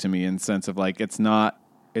mysterious to me in the sense of like it's not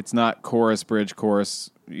chorus, bridge, chorus.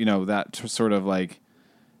 You know, that sort of like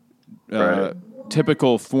Right.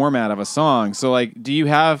 typical format of a song. So like, do you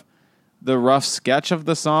have the rough sketch of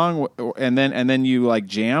the song and then you like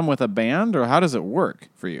jam with a band, or how does it work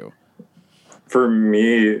for you? For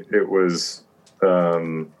me, it was,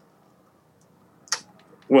 well,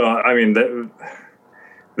 I mean,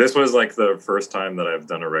 this was like the first time that I've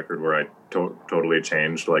done a record where I totally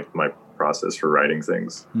changed like my process for writing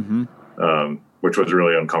things, which was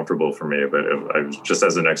really uncomfortable for me. But I was just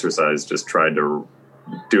as an exercise, just tried to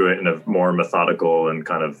do it in a more methodical and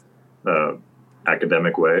kind of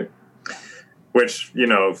academic way, which, you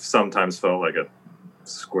know, sometimes felt like a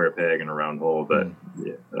square peg in a round hole, but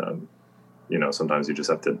you know, sometimes you just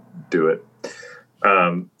have to do it.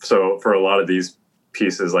 So for a lot of these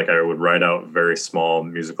pieces, like I would write out a very small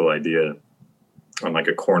musical idea on like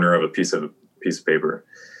a corner of a piece of paper.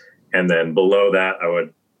 And then below that, I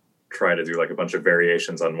would try to do like a bunch of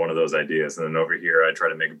variations on one of those ideas. And then over here, I'd try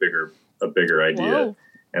to make a bigger idea. Whoa.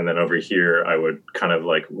 And then over here, I would kind of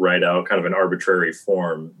like write out kind of an arbitrary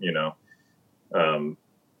form, you know,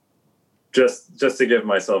 just to give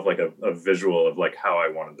myself like a visual of like how I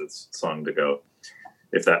wanted this song to go,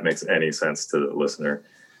 if that makes any sense to the listener.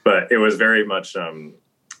 But it was very much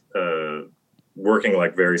working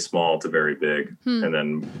like very small to very big, and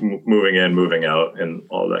then moving in, moving out, and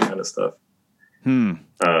all that kind of stuff.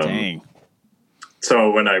 Dang.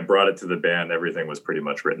 So when I brought it to the band, everything was pretty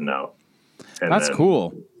much written out. And That's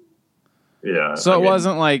cool. Yeah. So it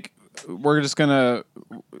wasn't like we're just gonna.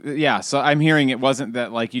 Yeah. So I'm hearing it wasn't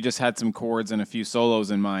that like you just had some chords and a few solos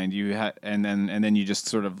in mind. You had and then you just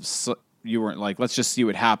sort of. You weren't like, let's just see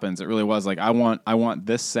what happens. It really was like, I want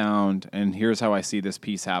this sound, and here's how I see this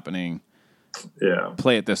piece happening. Yeah.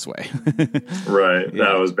 Play it this way. Right. Yeah.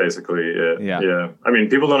 That was basically it. Yeah. I mean,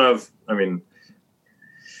 people don't have,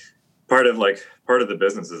 part of the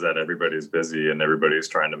business is that everybody's busy and everybody's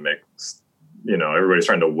trying to make, you know, everybody's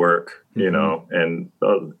trying to work, you know, and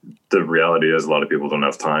the reality is a lot of people don't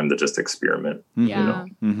have time to just experiment, Yeah.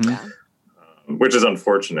 Yeah. which is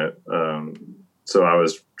unfortunate. So I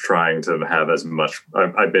was trying to have as much,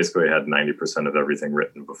 I basically had 90% of everything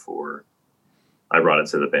written before I brought it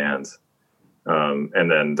to the band.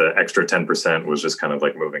 And then the extra 10% was just kind of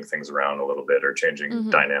like moving things around a little bit or changing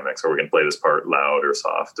dynamics, or we're going to play this part loud or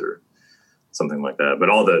soft or something like that. But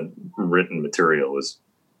all the written material was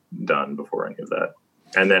done before any of that.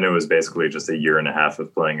 And then it was basically just a year and a half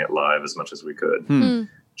of playing it live as much as we could,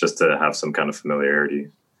 just to have some kind of familiarity.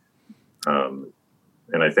 And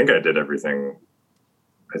I think I did everything.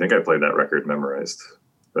 I think I played that record memorized,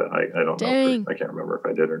 but I don't know. I can't remember if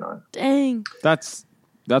I did or not. Dang. That's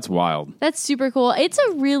wild. That's super cool. It's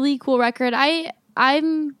a really cool record.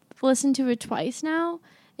 I'm listened to it twice now,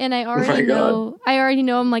 and I already know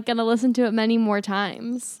I'm like gonna listen to it many more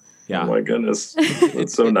times. Yeah. Oh my goodness.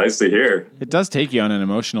 It's so nice to hear. It does take you on an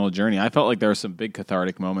emotional journey. I felt like there were some big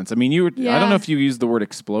cathartic moments. I mean, I don't know if you used the word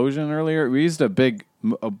explosion earlier. We used a big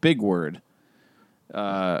word.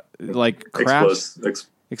 Like crash.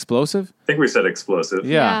 Explosive? I think we said explosive.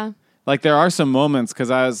 Yeah. Like there are some moments because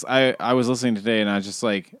I was listening today and I was just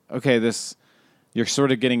like, okay, you're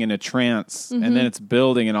sort of getting in a trance and then it's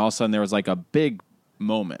building and all of a sudden there was like a big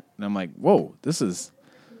moment and I'm like, whoa,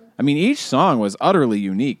 each song was utterly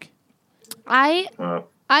unique. I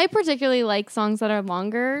particularly like songs that are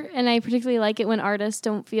longer, and I particularly like it when artists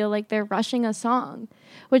don't feel like they're rushing a song,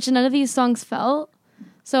 which none of these songs felt.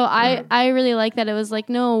 So I really like that it was like,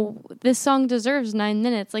 no, this song deserves 9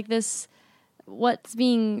 minutes. Like this, what's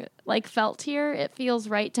being like felt here, it feels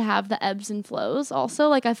right to have the ebbs and flows also.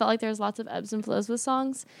 Like I felt like there's lots of ebbs and flows with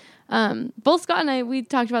songs. Both Scott and I, we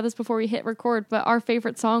talked about this before we hit record, but our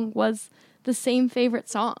favorite song was the same favorite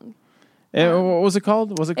song. What was it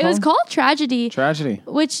called? It was called Tragedy. Tragedy.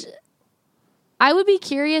 Which I would be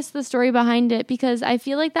curious the story behind it, because I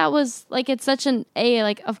feel like that was like, it's such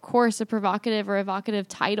of course, a provocative or evocative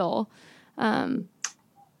title. Man,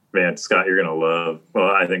 Scott, you're gonna love. Well,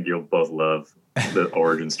 I think you'll both love the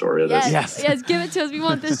origin story of this. Yes, give it to us. We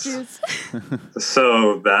want this juice.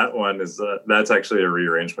 So that one is that's actually a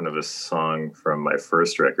rearrangement of a song from my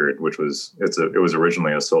first record, which was it was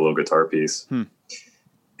originally a solo guitar piece,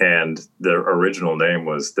 and the original name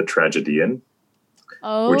was The Tragedian,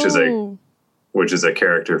 which is a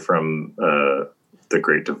character from The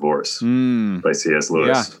Great Divorce by C.S.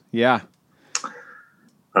 Lewis. Yeah.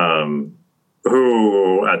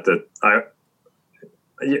 Who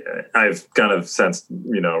I've kind of since,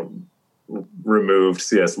 removed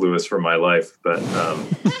C.S. Lewis from my life, but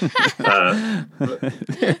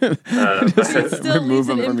remove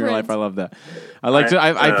him from your life. I love that.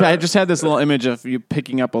 I just had this little image of you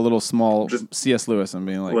picking up a little small C.S. Lewis and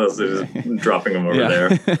being like, just dropping him over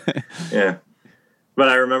there. Yeah. But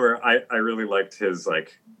I remember I really liked his,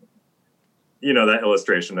 like, that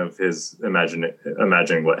illustration of his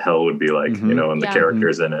imagining what hell would be like, and the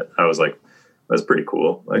characters in it. I was like, that's pretty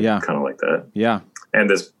cool. Like, kind of like that. Yeah. And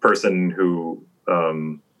this person who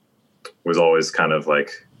was always kind of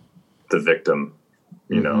like the victim,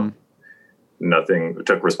 nothing,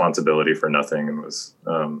 took responsibility for nothing, and was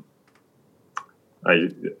I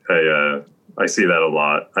see that a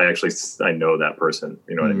lot. I know that person,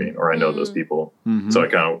 you know what I mean? Or I know those people. So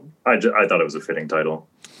I thought it was a fitting title.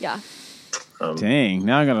 Yeah. Dang.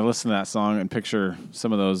 Now I'm going to listen to that song and picture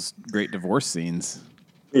some of those great divorce scenes.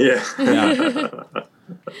 Yeah.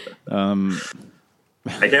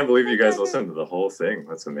 I can't believe you guys listened to the whole thing.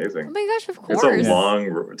 That's amazing. Oh my gosh, of course.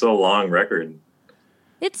 It's a long record.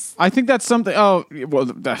 I think that's something. Oh,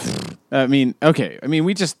 well, I mean, okay. I mean,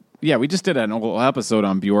 we just did an whole episode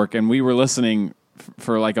on Bjork, and we were listening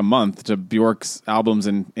for like a month to Bjork's albums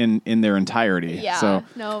in their entirety. Yeah. So,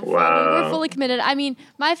 we're fully committed. I mean,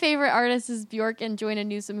 my favorite artist is Bjork and Joanna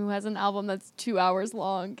Newsom, who has an album that's 2 hours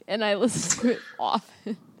long, and I listen to it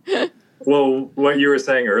often. Well, what you were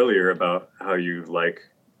saying earlier about how you like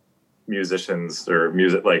musicians or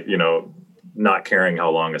music, like, not caring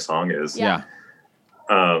how long a song is. Yeah.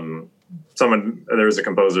 There was a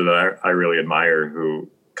composer that I really admire who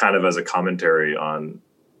kind of as a commentary on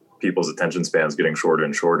people's attention spans getting shorter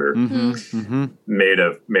and shorter, made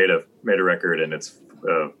a record, and it's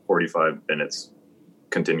 45 minutes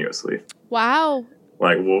continuously. Wow.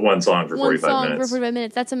 Like one song for 45 minutes. For 45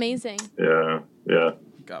 minutes. That's amazing. Yeah.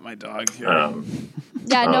 Got my dog here.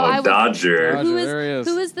 Dodger. Who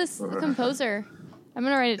is this composer? I'm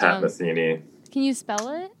gonna write it down. Pat Metheny. Can you spell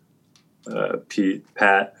it?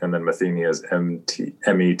 Pat, and then Metheny is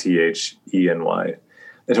Metheny.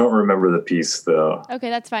 I don't remember the piece though.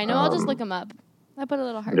 Okay, that's fine. No, I'll just look them up. I put a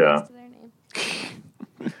little heart next to their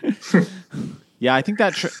name. Yeah, I think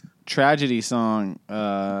that tragedy song.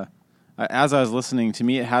 As I was listening, to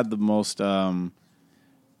me, it had the most. I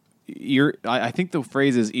think the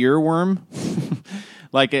phrase is earworm.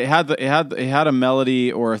 Like it had a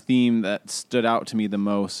melody or a theme that stood out to me the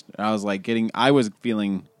most. I was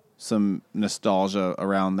feeling some nostalgia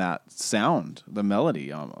around that sound, the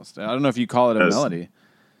melody almost. I don't know if you call it a melody.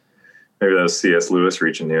 Maybe that was C.S. Lewis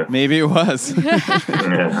reaching you. Maybe it was.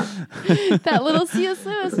 That little C.S.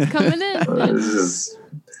 Lewis is coming in.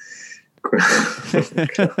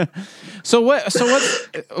 So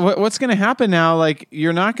what's going to happen now? Like,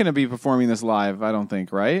 you're not going to be performing this live, I don't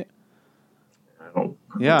think, right? I don't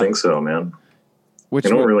think so, man. I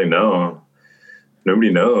don't really know.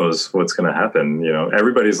 Nobody knows what's going to happen.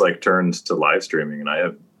 Everybody's like turned to live streaming, and I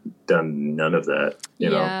have done none of that.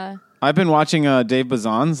 You know. I've been watching Dave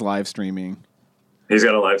Bazan's live streaming. He's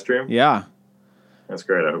got a live stream? Yeah. That's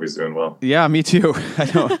great. I hope he's doing well. Yeah, me too.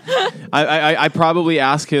 I know. I probably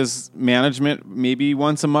ask his management maybe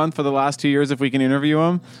once a month for the last 2 years if we can interview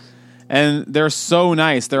him. And they're so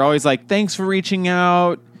nice. They're always like, thanks for reaching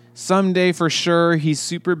out. Someday for sure. He's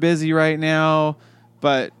super busy right now.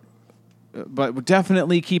 But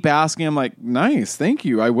definitely keep asking. I'm like, nice. Thank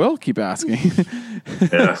you. I will keep asking.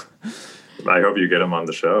 Yeah. I hope you get him on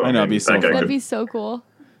the show. I know. That'd be so cool.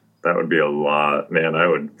 That would be a lot. Man, I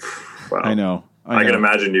would. Wow. I know. I can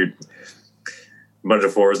imagine you, a bunch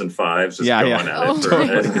of 4s and 5s just going at it.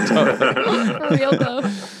 For real though.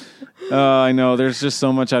 I know. There's just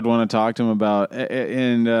so much I'd want to talk to him about.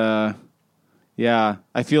 And I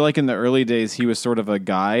feel like in the early days he was sort of a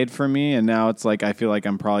guide for me, and now it's like I feel like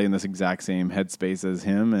I'm probably in this exact same headspace as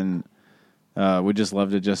him, and would just love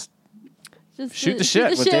to just shoot the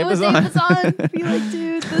shit with Dave Bazan. Be like,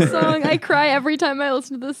 dude, this song. I cry every time I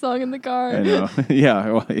listen to this song in the car. I know.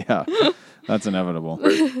 Yeah. That's inevitable.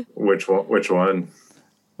 Which one?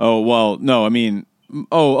 Oh, well, no, I mean,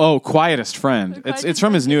 Quietest Friend. It's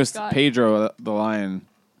from his newest, Pedro the Lion.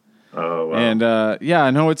 Oh, wow. And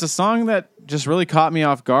it's a song that just really caught me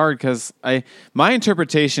off guard because my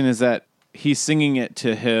interpretation is that he's singing it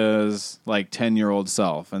to his like 10-year-old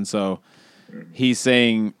self, and so he's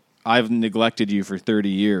saying, "I've neglected you for 30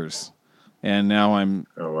 years, and now I'm."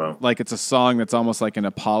 Oh, wow. Like it's a song that's almost like an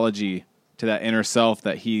apology to that inner self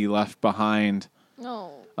that he left behind,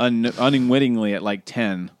 unwittingly at like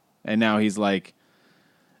 10, and now he's like.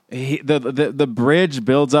 The bridge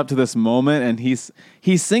builds up to this moment, and he's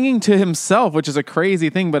singing to himself, which is a crazy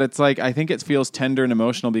thing. But it's like I think it feels tender and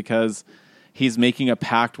emotional because he's making a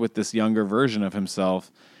pact with this younger version of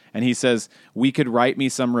himself, and he says, "We could write me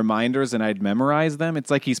some reminders, and I'd memorize them."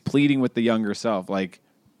 It's like he's pleading with the younger self, like,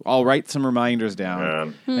 "I'll write some reminders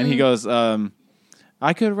down," and he goes,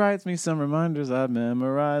 "I could write me some reminders, I'd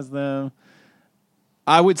memorize them."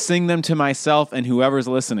 I would sing them to myself and whoever's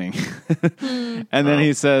listening. And then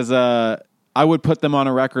he says, I would put them on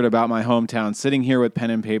a record about my hometown. Sitting here with pen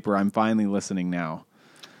and paper, I'm finally listening now.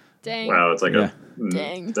 Dang. Wow, it's like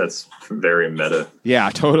Dang. That's very meta. Yeah,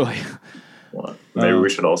 totally. Well, maybe we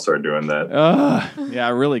should all start doing that. Yeah,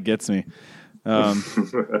 it really gets me. I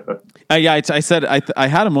said I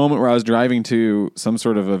had a moment where I was driving to some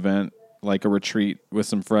sort of event, like a retreat with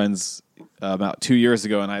some friends about 2 years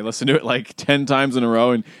ago, and I listened to it like 10 times in a row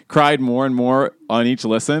and cried more and more on each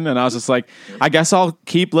listen. And I was just like, I guess I'll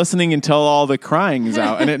keep listening until all the crying is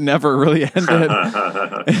out. And it never really ended.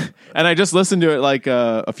 And I just listened to it like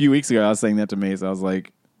a few weeks ago. I was saying that to Maze. I was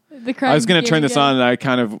like, I was going to turn this on, and I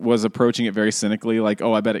kind of was approaching it very cynically, like,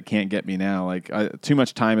 oh, I bet it can't get me now. Like, too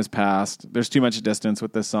much time has passed. There's too much distance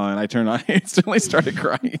with this song. And I turned on, I instantly started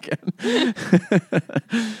crying again.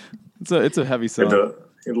 It's a heavy song.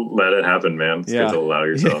 Let it happen, man. It's good to allow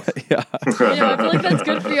yourself. Yeah. I feel like that's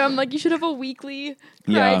good for you. I'm like, you should have a weekly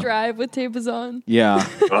cry drive with Tapazon. Yeah.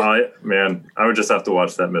 Man, I would just have to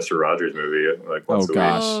watch that Mr. Rogers movie like once a week.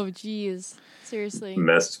 Oh, jeez. Seriously.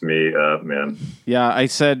 Messed me up, man. Yeah, I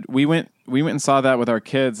said we went and saw that with our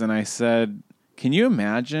kids, and I said, can you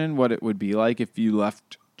imagine what it would be like if you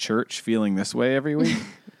left church feeling this way every week?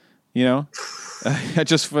 You know? I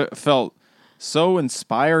just felt so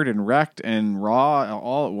inspired and wrecked and raw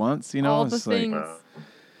all at once, you know? All the it's things.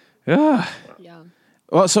 Like, yeah.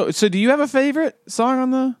 Well, so do you have a favorite song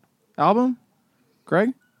on the album,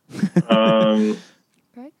 Greg? Greg?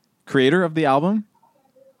 Creator of the album?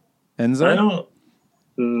 Enzo? I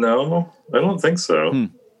don't think so.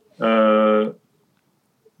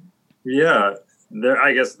 Yeah,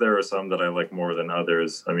 I guess there are some that I like more than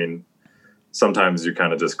others. I mean, sometimes you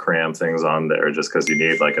kind of just cram things on there just because you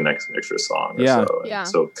need like an extra song. Yeah. Or so. Yeah.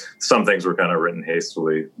 So some things were kind of written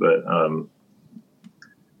hastily, but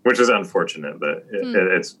which is unfortunate. But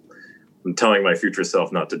it's I'm telling my future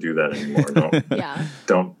self not to do that anymore.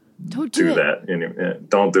 Don't do that.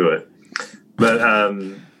 Don't do it. But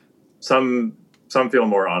some feel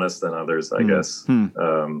more honest than others, I guess.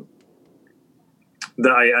 I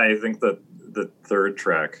think that the third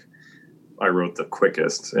track I wrote the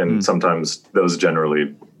quickest, and sometimes those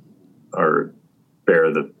generally bear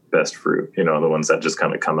the best fruit, you know, the ones that just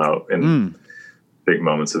kind of come out in big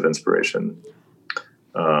moments of inspiration.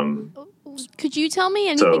 Could you tell me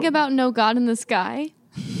anything about No God in the Sky?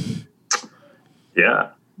 Yeah.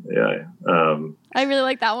 I really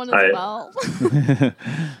like that one as well.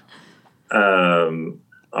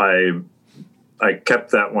 I kept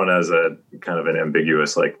that one as a kind of an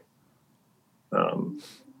ambiguous, like,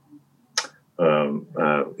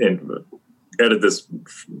 edit this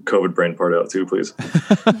COVID brain part out too, please.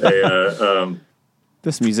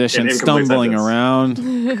 This musician stumbling around.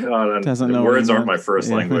 God, doesn't know words aren't my first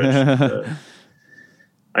language.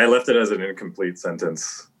 I left it as an incomplete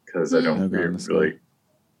sentence because I don't really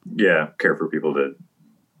care for people to.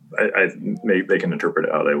 They can interpret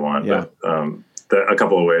it how they want, but a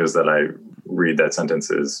couple of ways that I read that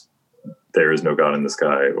sentence is there is no God in the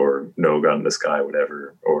sky, or no God in the sky,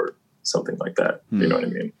 whatever, or something like that. You know what I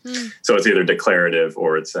mean? So it's either declarative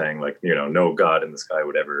or it's saying like, you know, no God in the sky,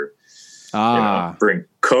 whatever. You know, bring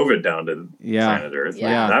COVID down to planet Earth.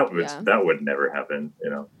 Yeah. That would never happen, you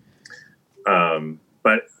know.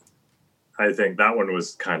 But I think that one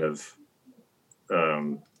was kind of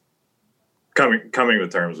coming to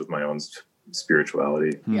terms with my own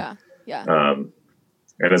spirituality. Yeah. And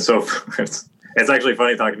it's so it's actually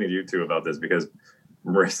funny talking to you two about this because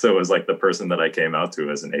Marissa was like the person that I came out to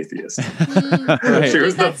as an atheist. She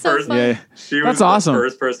was the first. She was the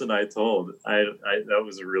first person I told. That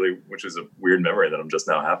was which is a weird memory that I'm just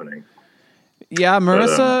now happening. Yeah,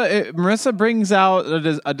 Marissa brings out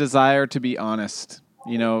a desire to be honest.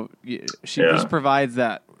 You know, she just provides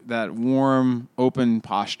that that warm, open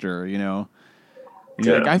posture, you know. And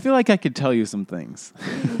Yeah. you're like, I feel like I could tell you some things.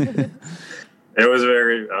 It was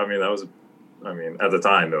very. I mean, at the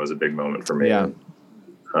time, it was a big moment for me. Yeah.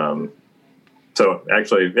 So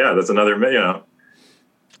actually, yeah, that's another,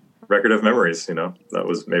 record of memories. That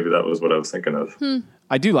was what I was thinking of.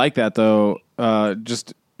 I do like that though.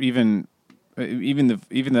 Just even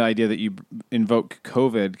the idea that you invoke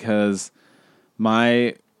COVID, because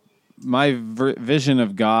my vision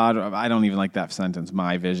of God, I don't even like that sentence.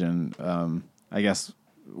 My vision, I guess.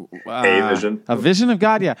 A vision. A vision of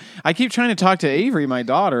God. Yeah. I keep trying to talk to Avery, my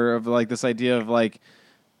daughter, of like this idea of like,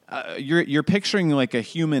 you're picturing like a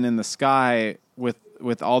human in the sky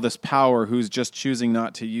with all this power who's just choosing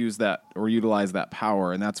not to use that or utilize that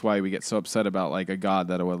power. And that's why we get so upset about like a God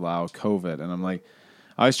that would allow COVID. And I'm like,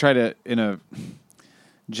 I always try to, in a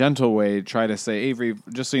gentle way, try to say, Avery,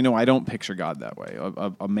 just so you know, I don't picture God that way.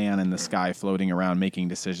 A man in the sky floating around making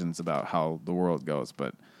decisions about how the world goes.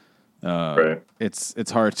 But Right. it's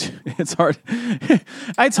hard. It's hard.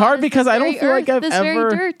 It's hard because I don't feel like I've this ever.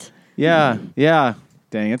 very dirt. Yeah.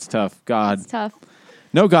 Dang, it's tough. God. It's tough.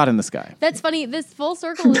 No God in the sky. That's funny. This full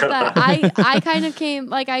circle is that I kind of came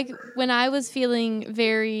when I was feeling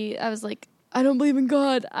I was like, I don't believe in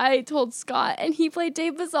God. I told Scott, and he played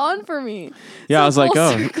Dave Bazan for me. Yeah, So I was like, full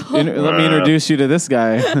oh, circle. let me introduce you to this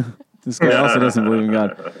guy. This guy also doesn't believe in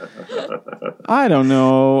God. I don't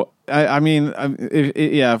know. I mean,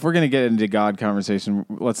 if we're going to get into God conversation,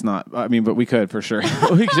 let's not. I mean, but we could for sure.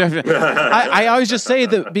 I always just say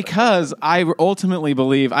that because I ultimately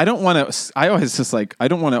believe I don't want to. I always just like I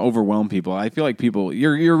don't want to overwhelm people. I feel like people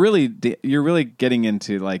you're really getting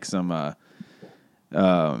into like some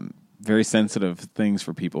very sensitive things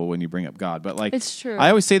for people when you bring up God. But like, It's true. I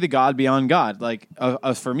always say the God beyond God. Like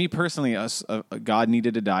for me personally, God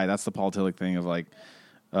needed to die. That's the Paul Tillich thing of like.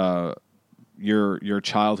 Your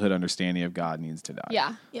childhood understanding of God needs to die.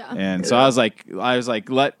 Yeah. And so I was like,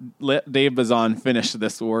 let Dave Bazan finish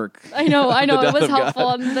this work. I know. The It death was of God. helpful,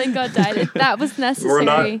 and then God died. That was necessary.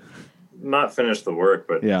 We're not finish the work,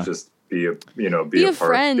 but just be a part,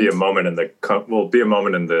 friend. be a moment in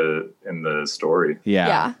the story.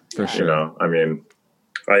 Yeah, for sure. I mean,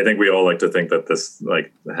 I think we all like to think that this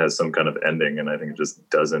like has some kind of ending, and I think it just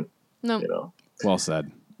doesn't. No. Well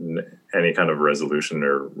said. Any kind of resolution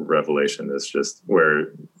or revelation is just where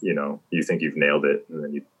you think you've nailed it and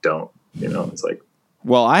then you don't. It's like,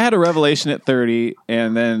 well, I had a revelation at 30,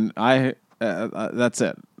 and then that's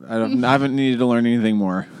it. I haven't needed to learn anything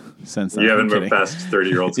more since then. you haven't moved past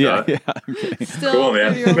 30-year-old Scott. Yeah, I'm kidding. Still, Cool,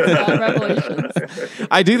 man. 30-year-old Scott revelations.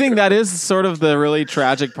 I do think that is sort of the really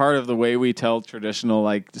tragic part of the way we tell traditional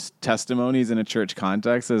like testimonies in a church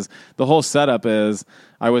context. Is the whole setup is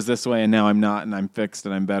I was this way and now I'm not, and I'm fixed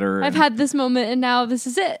and I'm better. I've had this moment, and now this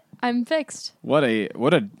is it. I'm fixed. What a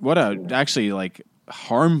actually like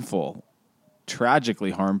harmful,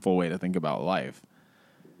 tragically harmful way to think about life.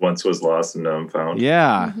 Once was lost and now I'm found.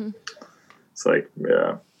 Yeah. Mm-hmm. It's like,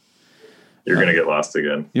 you're going to get lost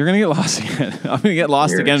again. You're going to get lost again. I'm going to get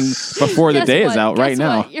lost again before the Guess day what? is out right Guess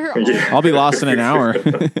now. what? You're old. I'll be lost in an hour.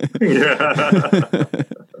 Yeah.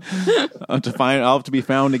 I'll have to be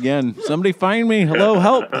found again. Somebody find me. Hello,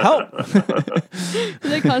 help.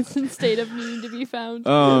 The constant state of needing to be found.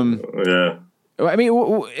 Yeah. I mean,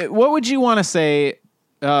 what would you want to say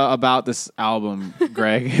about this album,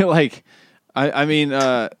 Greg? Like, I mean,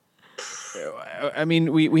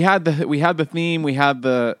 we had the theme, we had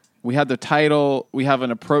the title, we have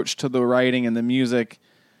an approach to the writing and the music.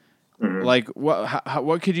 Mm-hmm. Like,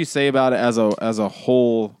 what could you say about it as a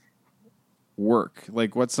whole work?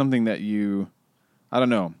 Like, what's something that I don't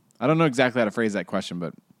know exactly how to phrase that question,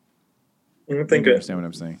 but I think you understand what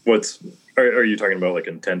I'm saying. Are you talking about like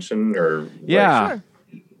intention or? Yeah.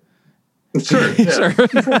 Sure. Yeah. Sure.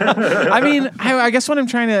 I mean, I guess what I'm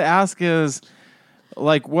trying to ask is,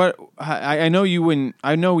 like, what I know you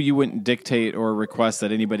wouldn't dictate or request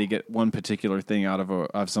that anybody get one particular thing out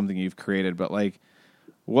of something you've created, but like,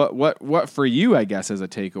 what for you, I guess, is a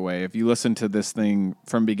takeaway if you listen to this thing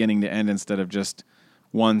from beginning to end instead of just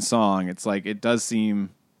one song? It's like it does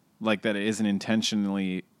seem like that it is an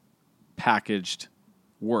intentionally packaged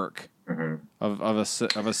work of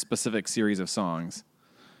a specific series of songs.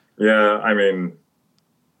 Yeah, I mean,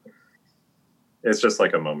 it's just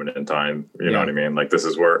like a moment in time. You know what I mean? Like this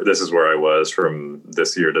is where I was from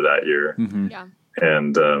this year to that year, Yeah.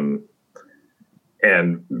 and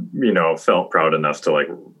felt proud enough to like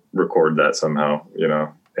record that somehow.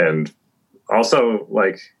 And also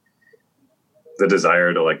like the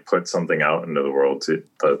desire to like put something out into the world to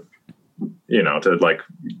to like,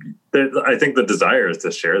 I think the desire is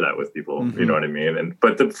to share that with people, you know what I mean?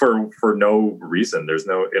 But for no reason, there's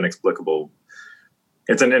no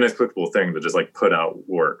it's an inexplicable thing to just like put out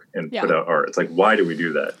work and put out art. It's like, why do we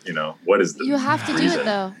do that? What is the You have to reason? do it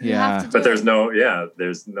though. Yeah. But there's no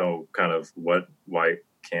kind of why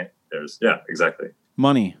can't there's, exactly.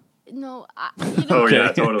 Money. No, Oh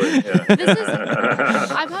yeah, totally. Yeah.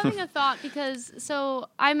 I'm having a thought because, so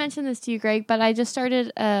I mentioned this to you, Greg, but I just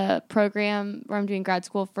started a program where I'm doing grad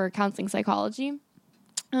school for counseling psychology.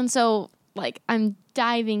 And so like I'm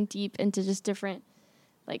diving deep into just different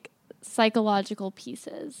like psychological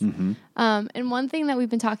pieces. Mm-hmm. And one thing that we've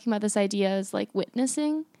been talking about, this idea is like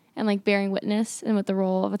witnessing and like bearing witness, and what the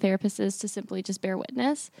role of a therapist is to simply just bear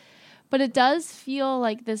witness. But it does feel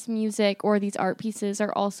like this music or these art pieces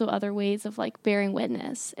are also other ways of like bearing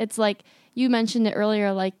witness. It's like you mentioned it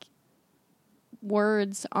earlier, like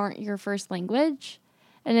words aren't your first language.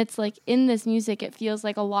 And it's like in this music, it feels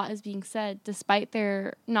like a lot is being said despite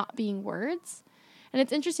there not being words. And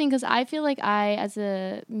it's interesting because I feel like as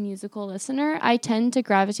a musical listener, I tend to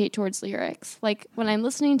gravitate towards lyrics. Like when I'm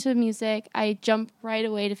listening to music, I jump right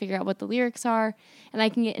away to figure out what the lyrics are, and I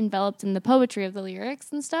can get enveloped in the poetry of the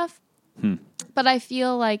lyrics and stuff. But I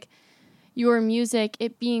feel like your music,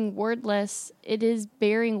 it being wordless, it is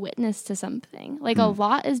bearing witness to something. Like a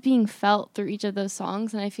lot is being felt through each of those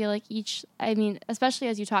songs. And I feel like especially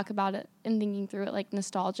as you talk about it and thinking through it like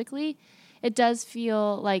nostalgically, it does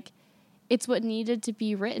feel like it's what needed to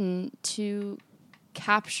be written to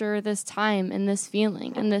capture this time and this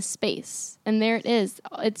feeling and this space. And there it is.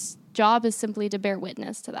 Its job is simply to bear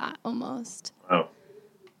witness to that almost.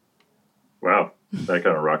 Wow. That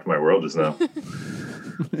kind of rocked my world just now.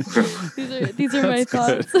 These are my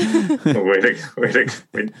thoughts. We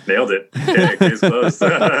nailed it. Okay, case closed.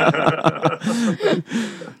 I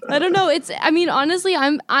don't know. Honestly,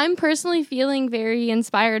 I'm personally feeling very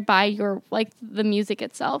inspired by your the music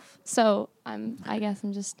itself. So I'm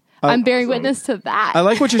bearing witness to that. I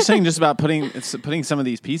like what you're saying, just about putting some of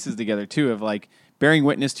these pieces together too, of like bearing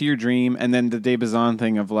witness to your dream, and then the De Bazan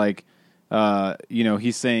thing of like,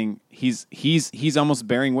 he's saying he's almost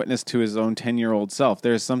bearing witness to his own 10-year-old self.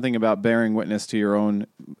 There's something about bearing witness to your own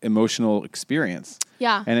emotional experience.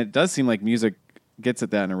 Yeah. And it does seem like music gets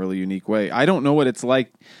at that in a really unique way. I don't know what it's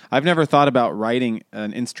like. I've never thought about writing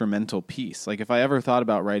an instrumental piece. Like if I ever thought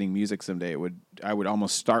about writing music someday, I would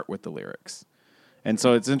almost start with the lyrics. And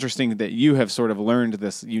so it's interesting that you have sort of learned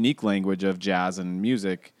this unique language of jazz and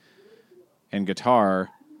music and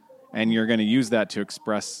guitar, and you're going to use that to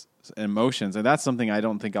express emotions. And that's something I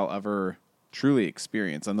don't think I'll ever truly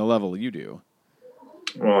experience on the level you do.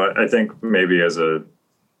 Well, I think maybe as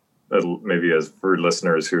for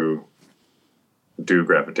listeners who do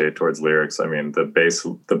gravitate towards lyrics, I mean, the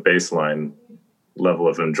baseline level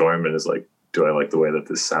of enjoyment is like, do I like the way that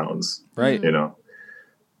this sounds? Right. And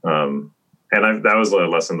that was a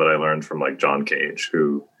lesson that I learned from like John Cage,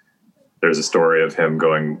 who there's a story of him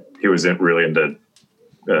he was really into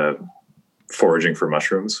foraging for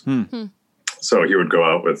mushrooms. So he would go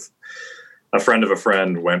out with a friend of a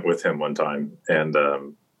friend, went with him one time, and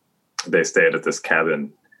they stayed at this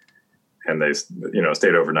cabin, and they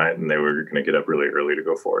stayed overnight, and they were going to get up really early to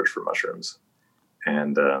go forage for mushrooms.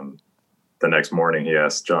 And the next morning he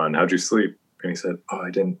asked John, "How'd you sleep?" And he said, "Oh,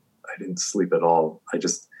 I didn't sleep at all. I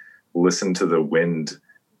just listened to the wind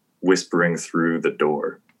whispering through the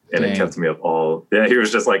door." And It kept me up all. Yeah, he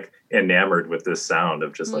was just like enamored with this sound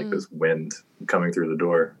of just like this wind coming through the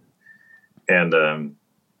door. And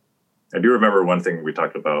I do remember one thing we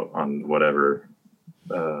talked about on whatever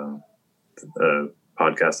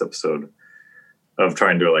podcast episode of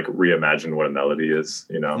trying to like reimagine what a melody is,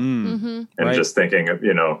 and right. just thinking of,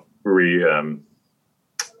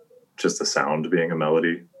 just the sound being a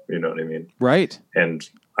melody, you know what I mean? Right. And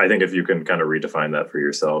I think if you can kind of redefine that for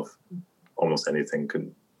yourself, almost anything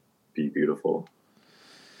could be beautiful.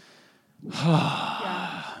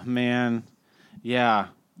 Man. Yeah.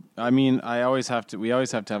 I mean, we always have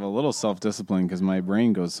to have a little self-discipline because my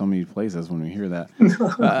brain goes so many places when we hear that.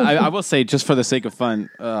 I will say, just for the sake of fun,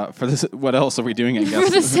 what else are we doing, I guess? For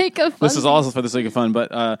the sake of fun. This is also for the sake of fun,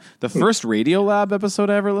 but the first Radiolab episode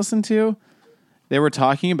I ever listened to, they were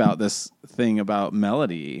talking about this thing about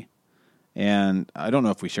melody, and I don't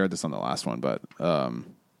know if we shared this on the last one, but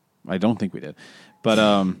I don't think we did. But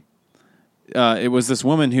it was this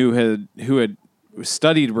woman who had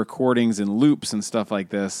studied recordings and loops and stuff like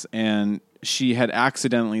this, and she had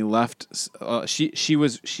accidentally left. She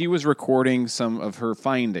was recording some of her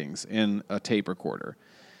findings in a tape recorder,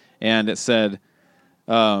 and it said,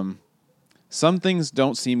 "Some things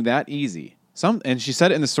don't seem that easy." And she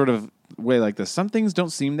said it in this sort of way like this. Some things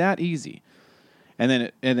don't seem that easy. And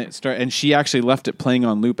then and she actually left it playing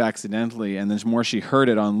on loop accidentally. And the more she heard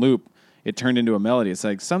it on loop, it turned into a melody. It's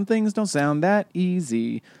like, some things don't sound that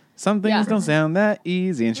easy. Some things don't sound that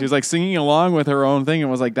easy. And she was like singing along with her own thing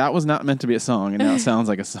and was like, that was not meant to be a song. And now it sounds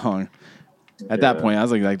like a song. At that point, I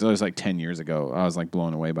was like, it was like 10 years ago. I was like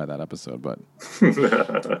blown away by that episode, but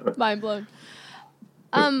mind blown.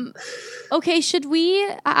 Okay, should we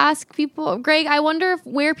ask people, Greg, I wonder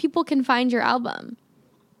where people can find your album.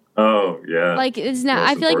 Oh, yeah. Like,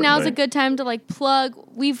 I feel like now is a good time to like plug.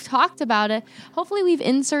 We've talked about it. Hopefully we've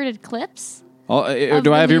inserted clips.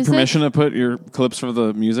 Do I have your permission to put your clips for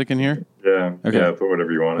the music in here? Yeah. Okay. Yeah, put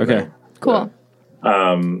whatever you want. Okay. Cool.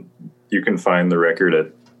 Yeah. You can find the record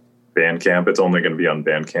at Bandcamp. It's only going to be on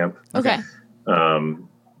Bandcamp. Okay.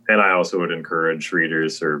 And I also would encourage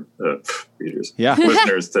listeners to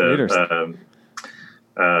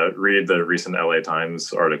read the recent LA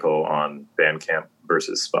Times article on Bandcamp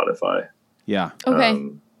versus Spotify. Yeah. Okay.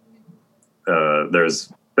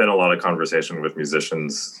 There's been a lot of conversation with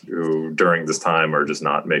musicians who during this time are just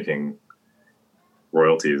not making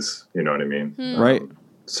royalties. You know what I mean? Right.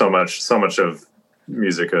 So much of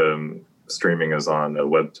music streaming is on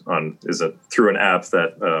through an app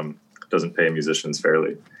that doesn't pay musicians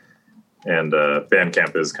fairly. And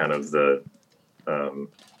Bandcamp is kind of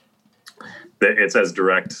it's as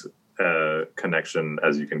direct connection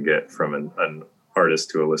as you can get from an artist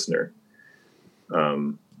to a listener.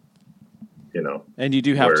 And you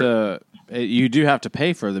do have to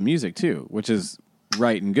pay for the music too, which is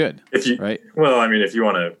right and good. Right? Well, I mean, if you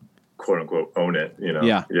want to quote unquote own it,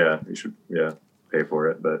 yeah, you should pay for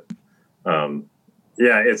it. But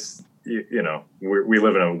it's we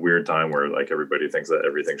live in a weird time where like everybody thinks that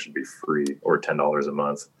everything should be free or $10 a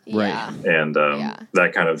month, right? And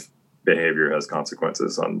that kind of behavior has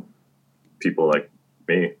consequences on people like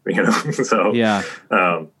me, So I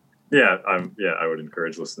would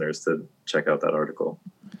encourage listeners to check out that article.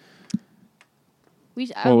 We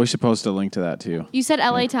should post a link to that too. You said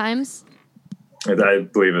LA Times? I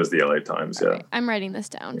believe it was the LA Times. Okay. I'm writing this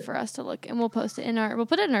down for us to look, and we'll post it we'll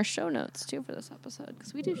put it in our show notes too for this episode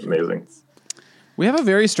because we do. Amazing. Notes. We have a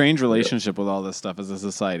very strange relationship with all this stuff as a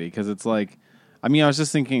society because it's like, I mean, I was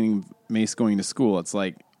just thinking Mace going to school. It's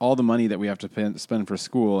like all the money that we have to spend for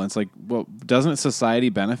school. And it's like, well, doesn't society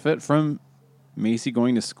benefit from Macy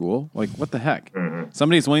going to school? Like, what the heck? Mm-hmm.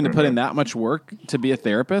 Somebody's willing to put in that much work to be a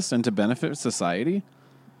therapist and to benefit society.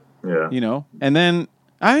 Yeah. And then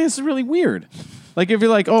I think it's really weird. Like if you're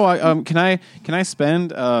like, can I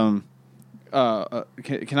spend can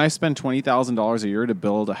I spend $20,000 a year to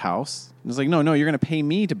build a house? And it's like, no, you're going to pay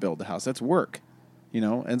me to build the house. That's work.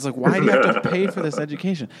 And it's like, why do you have to pay for this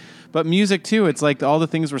education? But music too, it's like all the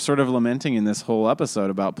things we're sort of lamenting in this whole episode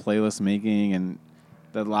about playlist making and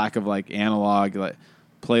the lack of like analog, like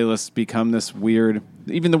playlists become this weird,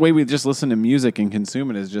 even the way we just listen to music and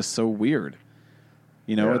consume it is just so weird.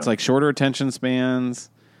 It's like shorter attention spans.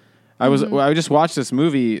 I just watched this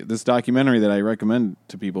movie, this documentary that I recommend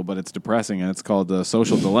to people, but it's depressing and it's called The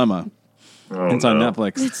Social Dilemma. It's on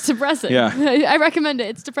Netflix. It's depressing. Yeah. I recommend it.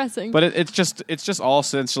 It's depressing. But it's just all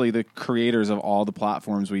essentially the creators of all the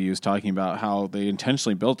platforms we use talking about how they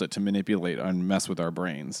intentionally built it to manipulate and mess with our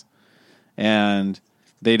brains. And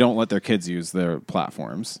they don't let their kids use their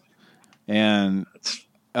platforms. And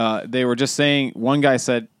they were just saying, one guy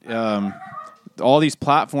said, all these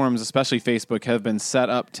platforms, especially Facebook, have been set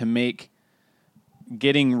up to make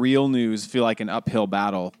getting real news feel like an uphill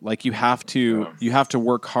battle. Like you have to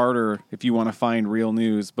work harder if you want to find real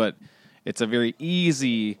news, but it's a very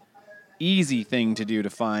easy thing to do to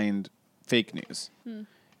find fake news. And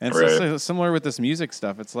it's similar with this music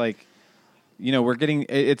stuff. It's like,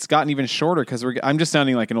 it's gotten even shorter because I'm just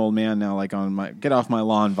sounding like an old man now, like on my get off my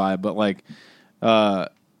lawn vibe, but like,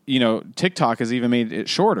 TikTok has even made it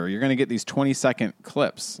shorter. You're going to get these 20-second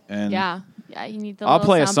clips. And you need the I'll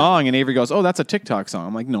play a song and Avery goes, oh, that's a TikTok song.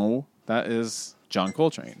 I'm like, no, that is John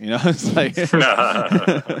Coltrane. It's like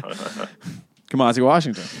Kamasi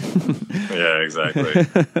Washington. Yeah, exactly.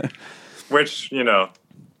 Which,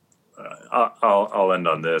 I'll end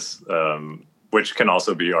on this, which can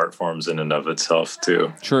also be art forms in and of itself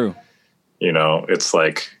too. True. It's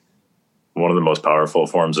like one of the most powerful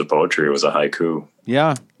forms of poetry was a haiku.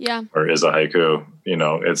 Yeah. Or is a haiku.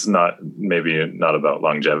 It's maybe not about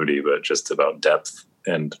longevity, but just about depth.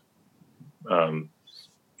 And I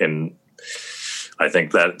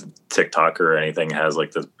think that TikTok or anything has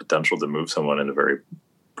like the potential to move someone in a very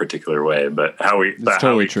particular way. But how we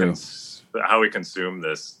consume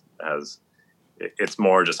this it's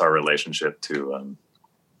more just our relationship to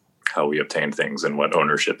how we obtain things and what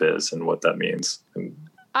ownership is and what that means. And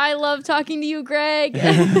I love talking to you, Greg.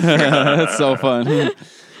 That's so fun.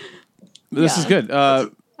 This is good.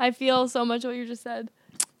 I feel so much what you just said.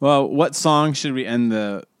 Well, what song should we end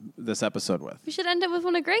this episode with? We should end it with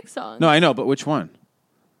one of Greg's songs. No, I know, but which one?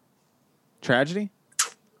 Tragedy?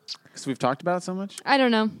 Because we've talked about it so much. I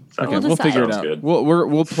don't know. Okay, we'll figure it out. Good.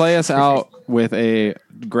 We'll play us out with a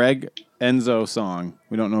Greg Enzo song.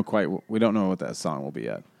 We don't know what that song will be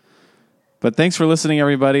yet. But thanks for listening,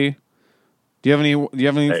 everybody. Do you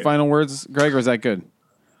have any final words, Greg, or is that good?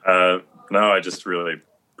 No, I just really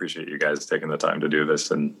appreciate you guys taking the time to do this,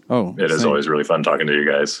 and it is same. always really fun talking to you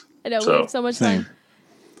guys. I know, we have so much fun.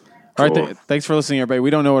 All right, thanks for listening, everybody. We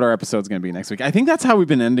don't know what our episode's going to be next week. I think that's how we've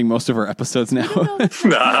been ending most of our episodes now. We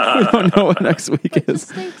don't know what next week is.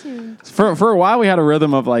 Stay tuned. For a while, we had a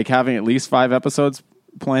rhythm of like having at least 5 episodes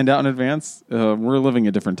planned out in advance. We're living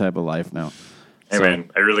a different type of life now. Hey, man,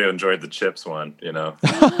 I really enjoyed the chips one,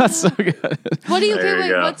 That's so good. What do you There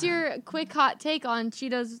you go. what's your quick hot take on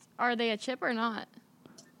Cheetos? Are they a chip or not?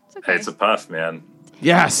 It's okay. Hey, it's a puff, man.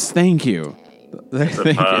 Yes, thank you.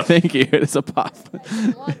 Thank you. It's a puff.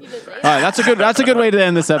 I want you to say All right, that's a good way to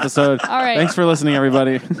end this episode. All right. Thanks for listening,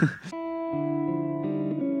 everybody.